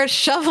better start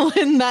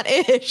shoveling that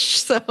ish.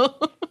 So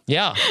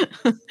Yeah.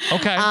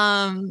 Okay.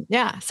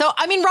 yeah. So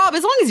I mean, Rob,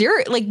 as long as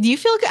you're like, do you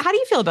feel good? How do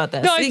you feel about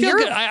this? No, I feel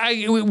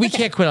good. We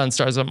can't quit on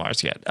Stars on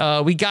Mars yet.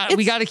 We got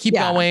to keep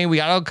going. We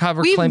got to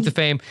cover Claim to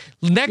Fame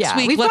next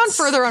week. We've gone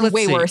further on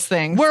way worse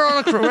things. We're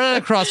at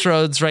a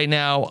crossroads right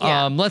now.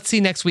 Yeah. Let's see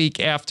next week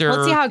after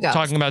Let's see how it goes.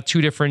 Talking about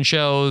 2 different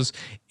shows.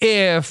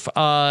 If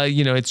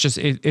it's just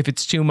if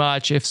it's too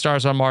much, if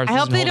Stars on Mars isn't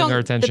holding our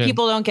attention, the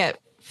people don't get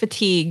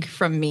fatigue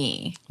from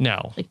me.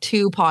 No, like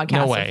 2 podcasts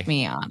no way. with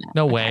me on it.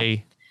 No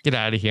way. Get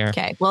out of here.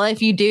 Okay. Well,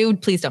 if you do,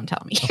 please don't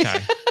tell me.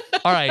 Okay.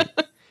 All right.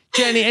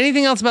 Jenny,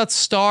 anything else about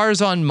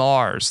Stars on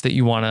Mars that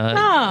you want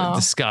to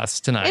discuss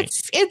tonight?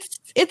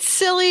 It's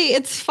silly.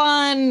 It's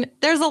fun.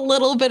 There's a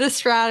little bit of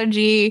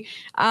strategy.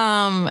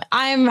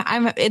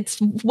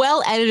 It's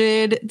well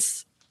edited.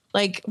 It's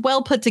like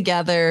well put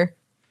together.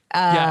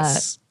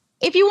 Yes.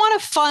 If you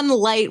want a fun,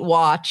 light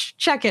watch,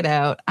 check it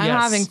out. I'm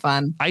having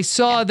fun. I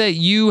saw that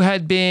you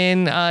had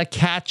been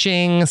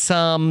catching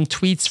some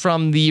tweets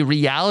from the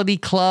Reality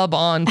Club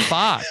on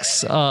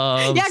Fox.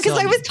 Yeah, because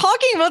I was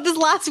talking about this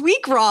last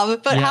week, Rob,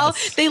 about how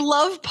they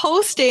love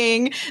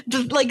posting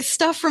the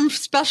stuff from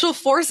Special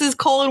Forces: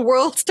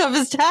 World's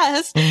Toughest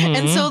Test,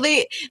 and so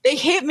they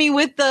hit me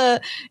with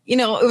the,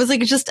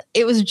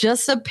 it was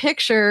just a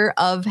picture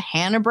of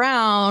Hannah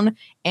Brown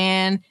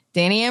and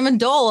Danny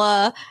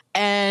Amendola,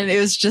 and it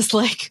was just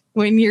like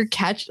when you're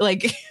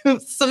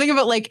something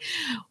about like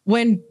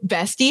when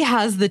Bestie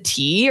has the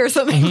tea or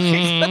something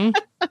like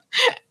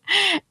that.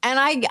 And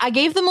I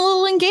gave them a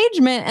little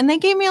engagement, and they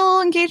gave me a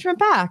little engagement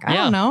back. I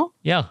don't know.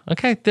 Yeah.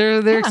 Okay.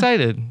 They're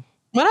excited.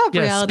 What up,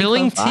 Reality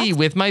spilling Club tea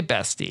with my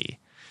bestie.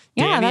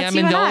 Yeah, Danny that's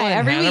you and Amendola I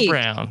every Hannah week.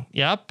 Brown.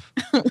 Yep.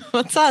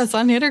 What's us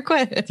on Hit or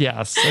Quit?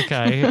 Yes.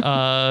 Okay.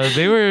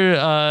 They were,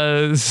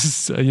 I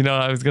was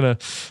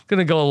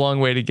gonna go a long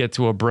way to get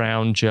to a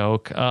Brown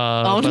joke. But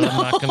I'm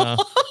not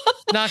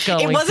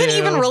going. It wasn't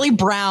even really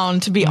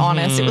brown, to be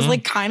honest. It was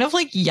like kind of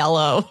like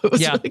yellow. It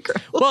was really gross.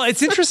 Well,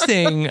 it's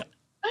interesting,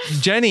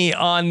 Jenny,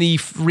 on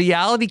the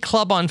Reality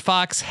Club on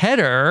Fox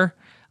header.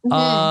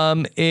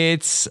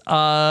 It's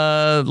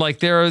like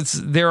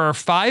there are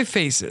 5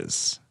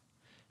 faces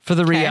for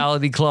the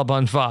Reality Club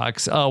on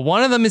Fox.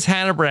 One of them is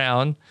Hannah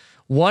Brown.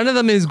 One of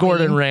them is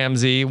Gordon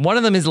Ramsay. One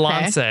of them is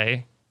Lance.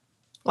 Lance.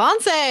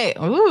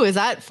 Ooh, is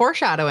that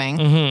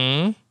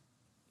foreshadowing?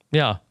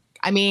 Yeah.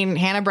 I mean,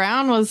 Hannah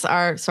Brown was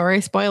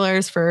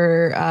spoilers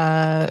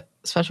for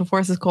Special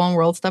Forces: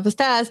 World's Toughest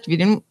Test. If you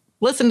didn't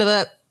listen to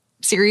the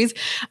series,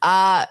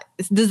 Hannah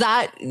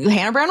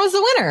Brown was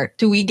the winner.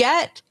 Do we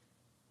get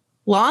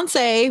Lance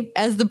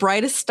as the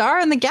brightest star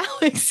in the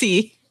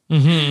galaxy?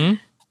 Maybe.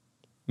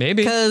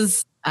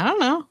 Because I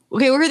don't know.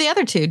 Okay, who are the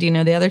other 2? Do you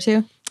know the other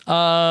 2?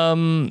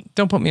 Don't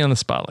put me on the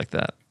spot like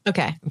that.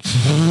 Okay.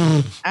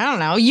 I don't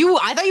know.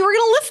 I thought you were going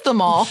to list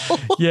them all.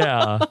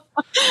 Yeah.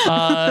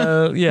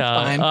 How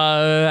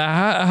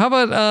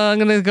about I'm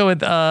going to go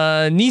with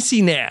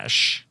Niecy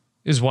Nash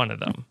is one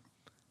of them.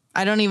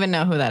 I don't even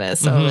know who that is.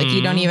 So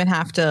you don't even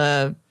have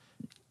to.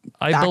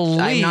 I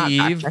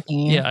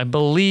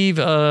believe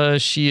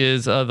she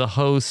is the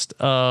host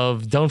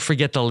of Don't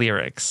Forget the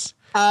Lyrics.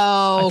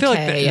 Oh, I feel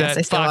like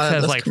that Fox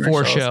has like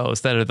 4 shows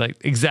that are like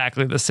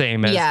exactly the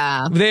same as.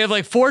 Yeah. They have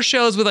like 4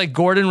 shows with like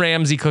Gordon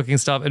Ramsay cooking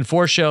stuff and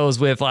 4 shows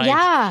with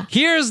like,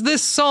 here's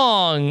this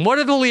song. What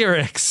are the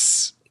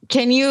lyrics?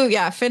 Can you,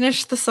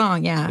 finish the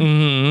song?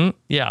 Yeah.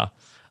 Yeah.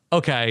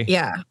 Okay.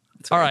 Yeah.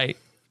 All right.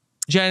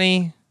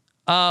 Jenny,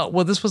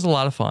 well, this was a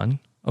lot of fun,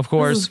 of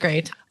course. This is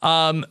great.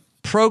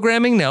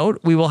 Programming note,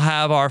 we will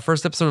have our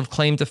first episode of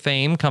Claim to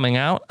Fame coming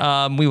out.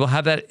 We will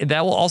have that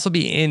will also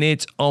be in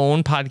its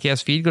own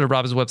podcast feed. Go to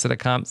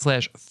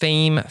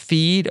robhasawebsite.com/fame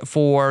feed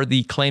for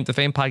the Claim to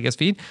Fame podcast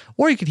feed.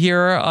 Or you could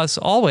hear us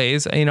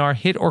always in our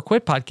Hit or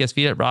Quit podcast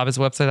feed at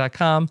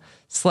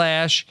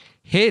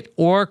robhasawebsite.com/hit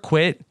or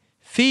quit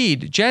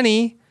feed.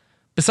 Jenny,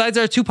 besides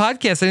our 2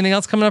 podcasts, anything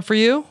else coming up for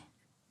you?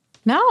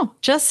 No,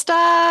 just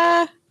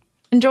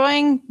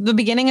enjoying the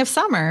beginning of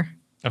summer.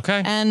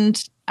 Okay.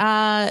 And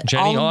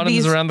Jenny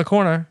Autumn's around the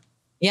corner.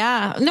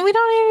 Yeah. No, we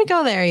don't need to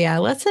go there yet.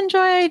 Let's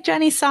enjoy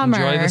Jenny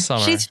Summer. Enjoy the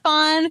summer. She's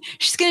fun.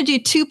 She's going to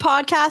do 2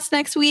 podcasts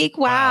next week.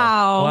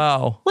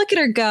 Wow. Look at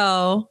her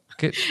go.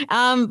 Good.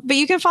 But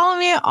you can follow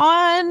me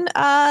on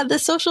the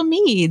social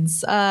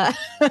medias at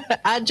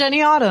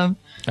Jenny Autumn.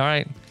 All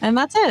right. And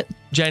that's it.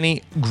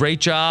 Jenny, great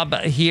job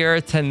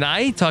here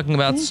tonight talking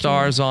about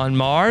Stars on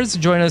Mars.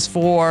 Join us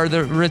for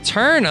the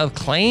return of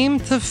Claim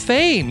to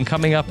Fame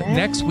coming up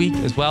next week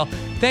as well.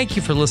 Thank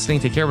you for listening.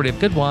 Take care, everybody.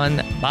 Have a good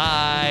one.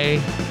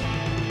 Bye.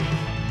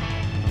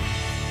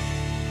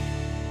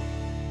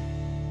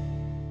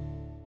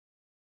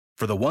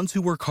 For the ones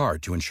who work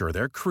hard to ensure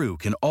their crew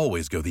can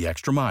always go the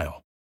extra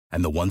mile,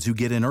 and the ones who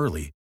get in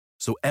early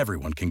so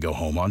everyone can go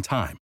home on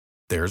time,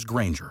 there's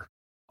Grainger,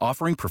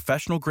 offering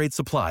professional-grade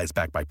supplies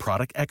backed by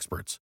product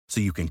experts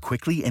so you can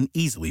quickly and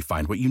easily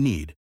find what you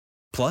need.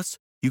 Plus,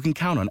 you can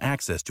count on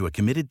access to a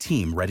committed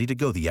team ready to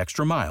go the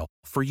extra mile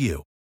for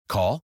you.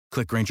 Call,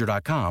 click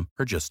Grainger.com,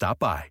 or just stop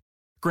by.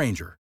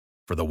 Grainger,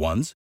 for the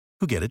ones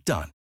who get it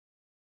done.